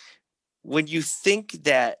thing. When you think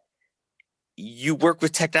that you work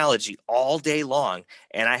with technology all day long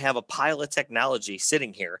and I have a pile of technology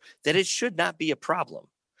sitting here, that it should not be a problem.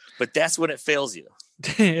 But that's when it fails you.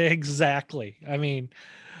 Exactly. I mean,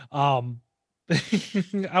 I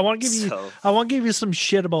want to give you some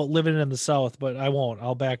shit about living in the South, but I won't.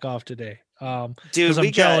 I'll back off today. Dude,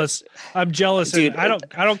 I'm jealous. I'm jealous. Dude, I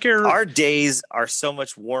don't care. Our days are so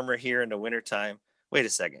much warmer here in the wintertime. Wait a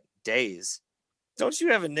second. Days. Don't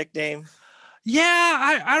you have a nickname?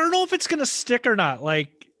 Yeah, I don't know if it's gonna stick or not.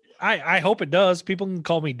 Like, I hope it does. People can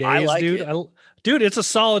call me Days, dude. Dude, it's a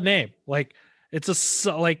solid name. Like,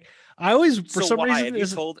 I always, for some reason,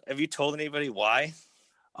 have you told anybody why?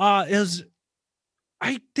 I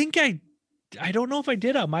think I don't know if I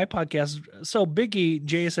did on my podcast. So Biggie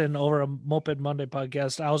Jason over a Moped Monday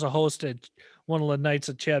podcast, I was a host at one of the nights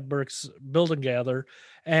at Chad Burke's Build and Gather,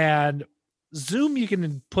 and Zoom, you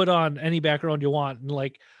can put on any background you want. And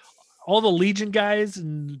like all the Legion guys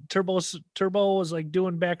and Turbo was like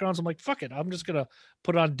doing backgrounds. I'm like, fuck it. I'm just going to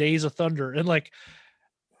put on Days of Thunder. And like,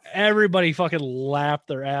 everybody fucking laughed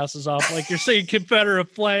their asses off. Like, you're saying Confederate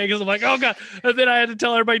flags. I'm like, oh God. And then I had to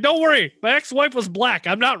tell everybody, don't worry. My ex-wife was black.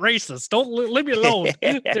 I'm not racist. Don't leave me alone.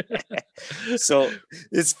 So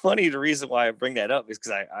it's funny. The reason why I bring that up is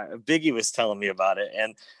because Biggie was telling me about it.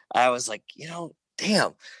 And I was like,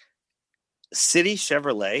 damn, City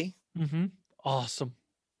Chevrolet. Mm-hmm. Awesome.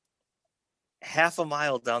 Half a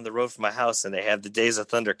mile down the road from my house. And they have the Days of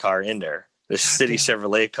Thunder car in there. The City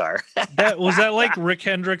Chevrolet car. That was like Rick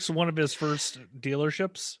Hendricks, one of his first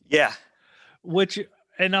dealerships. Yeah.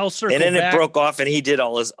 And I'll circle back. And then it broke off and he did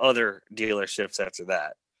all his other dealerships after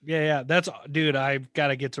that. Yeah. Dude, I've got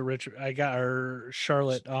to get to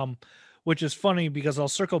Charlotte. Which is funny because I'll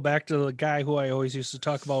circle back to the guy who I always used to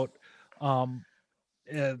talk about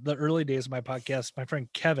the early days of my podcast, my friend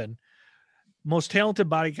Kevin. most talented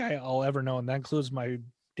body guy I'll ever know, and that includes my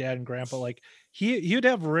dad and grandpa. Like he'd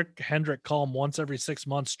have Rick Hendrick call him once every 6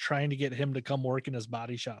 months, trying to get him to come work in his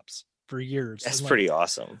body shops for years. That's and pretty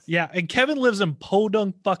awesome. Yeah, and Kevin lives in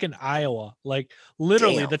Podunk, fucking Iowa. Like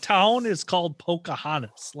literally, Damn. the town is called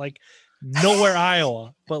Pocahontas. Like nowhere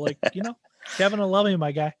Iowa, but like Kevin, I love you,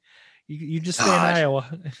 my guy. You just stay in Iowa.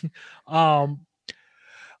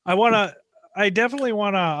 I definitely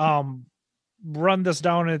wanna run this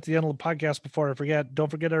down at the end of the podcast before I forget.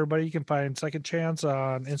 Don't forget, everybody, you can find Second Chance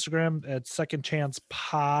on Instagram at Second Chance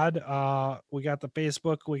Pod. We got the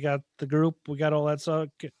Facebook, we got the group, we got all that stuff.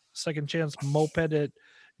 Second Chance Moped at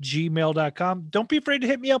gmail.com. Don't be afraid to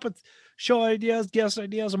hit me up with show ideas, guest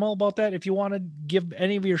ideas. I'm all about that. If you want to give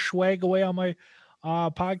any of your swag away on my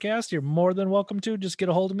podcast, you're more than welcome to. Just get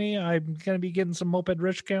a hold of me. I'm going to be getting some Moped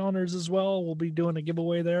Rich calendars as well. We'll be doing a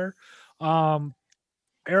giveaway there.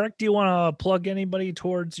 Eric, do you want to plug anybody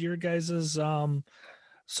towards your guys's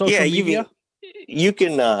social media? You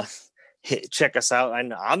can check us out.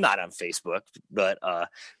 I'm not on Facebook, but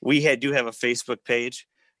we do have a Facebook page,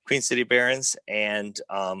 Queen City Barons, and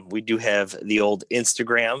we do have the old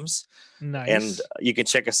Instagrams. Nice. And you can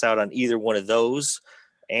check us out on either one of those.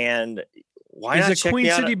 And why is not it check Queen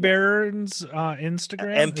me City out Barons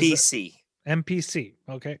Instagram? MPC. MPC.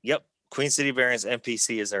 Okay. Yep. Queen City Barons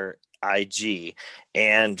MPC is our IG.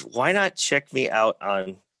 And why not check me out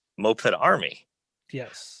on Moped Army?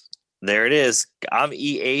 Yes. There it is. I'm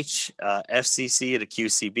FCC at a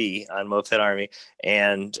QCB on Moped Army,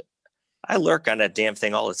 and I lurk on that damn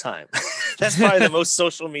thing all the time. That's probably the most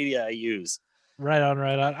social media I use. Right on.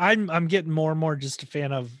 I'm getting more and more just a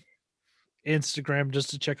fan of Instagram just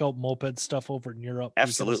to check out moped stuff over in Europe.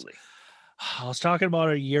 Absolutely. I was talking about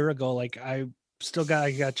a year ago. Like I got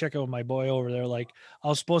to check out my boy over there. Like I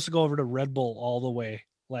was supposed to go over to Red Bull all the way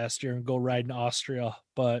last year and go ride in Austria,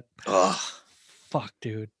 but fuck,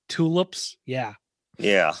 dude. Tulips. Yeah.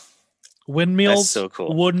 Windmills. That's so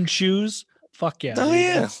cool. Wooden shoes. Fuck yeah. Oh,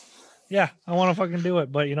 dude. Yeah. I want to fucking do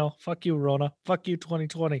it, but fuck you, Rona. Fuck you,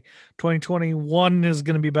 2020. 2021 is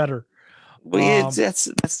going to be better. Well, that's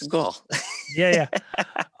the goal. Yeah.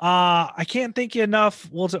 I can't thank you enough.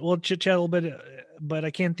 We'll chit chat a little bit, but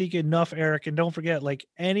I can't thank you enough, Eric. And don't forget,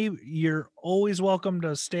 you're always welcome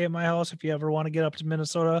to stay at my house if you ever want to get up to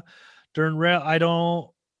Minnesota during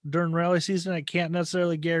rally season. I can't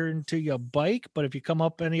necessarily guarantee you a bike, but if you come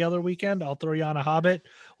up any other weekend, I'll throw you on a Hobbit.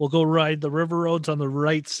 We'll go ride the river roads on the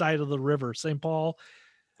right side of the river, St. Paul.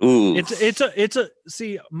 Ooh. I've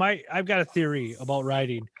got a theory about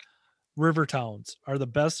riding. River towns are the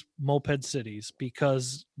best moped cities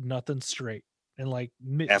because nothing's straight. And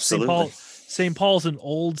absolutely, St. Paul's an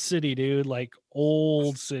old city, dude,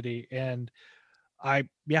 old city. And I'll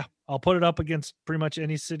put it up against pretty much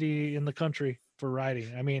any city in the country for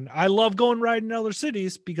riding. I mean, I love going riding in other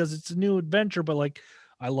cities because it's a new adventure, but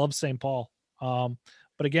I love St. Paul.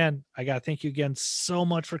 But again, I got to thank you again so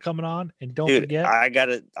much for coming on, and don't forget, I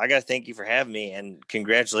gotta thank you for having me, and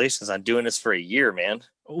congratulations on doing this for a year, man.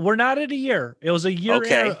 We're not at a year. It was a year.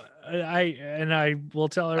 Okay. I will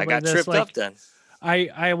tell everybody I got this. Tripped up then.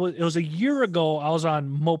 It was a year ago. I was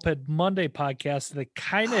on Moped Monday podcast that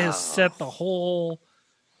kind of has set the whole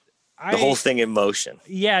thing in motion.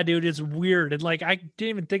 Yeah, dude, it's weird. And I didn't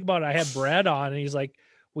even think about it. I had Brad on, and he's like,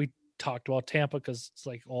 we talked about Tampa because it's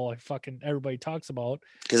all everybody talks about.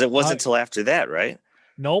 Because it wasn't until after that, right?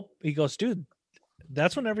 Nope. He goes, dude,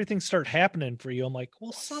 that's when everything started happening for you. I'm like,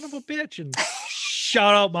 well, son of a bitch. And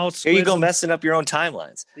shout out Mouse Squids. Here you go, messing up your own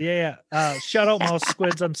timelines. Yeah. Shout out Mouse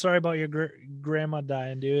Squids. I'm sorry about your grandma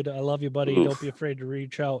dying, dude. I love you, buddy. Oof. Don't be afraid to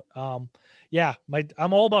reach out. I'm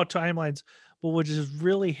all about timelines, but which is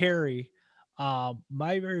really hairy. I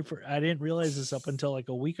didn't realize this up until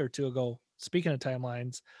a week or two ago. Speaking of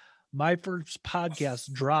timelines, my first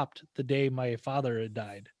podcast dropped the day my father had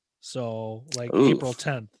died. So April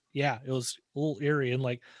 10th. Yeah, it was a little eerie. And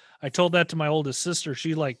I told that to my oldest sister.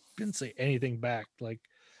 She didn't say anything back.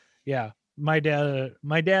 My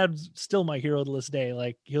dad's still my hero to this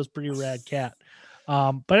day. He was pretty rad cat.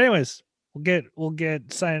 But anyways, we'll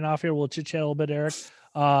get signing off here. We'll chit chat a little bit, Eric.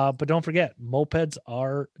 But don't forget, mopeds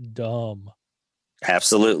are dumb.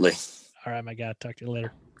 Absolutely. All right, my God. Talk to you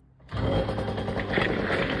later.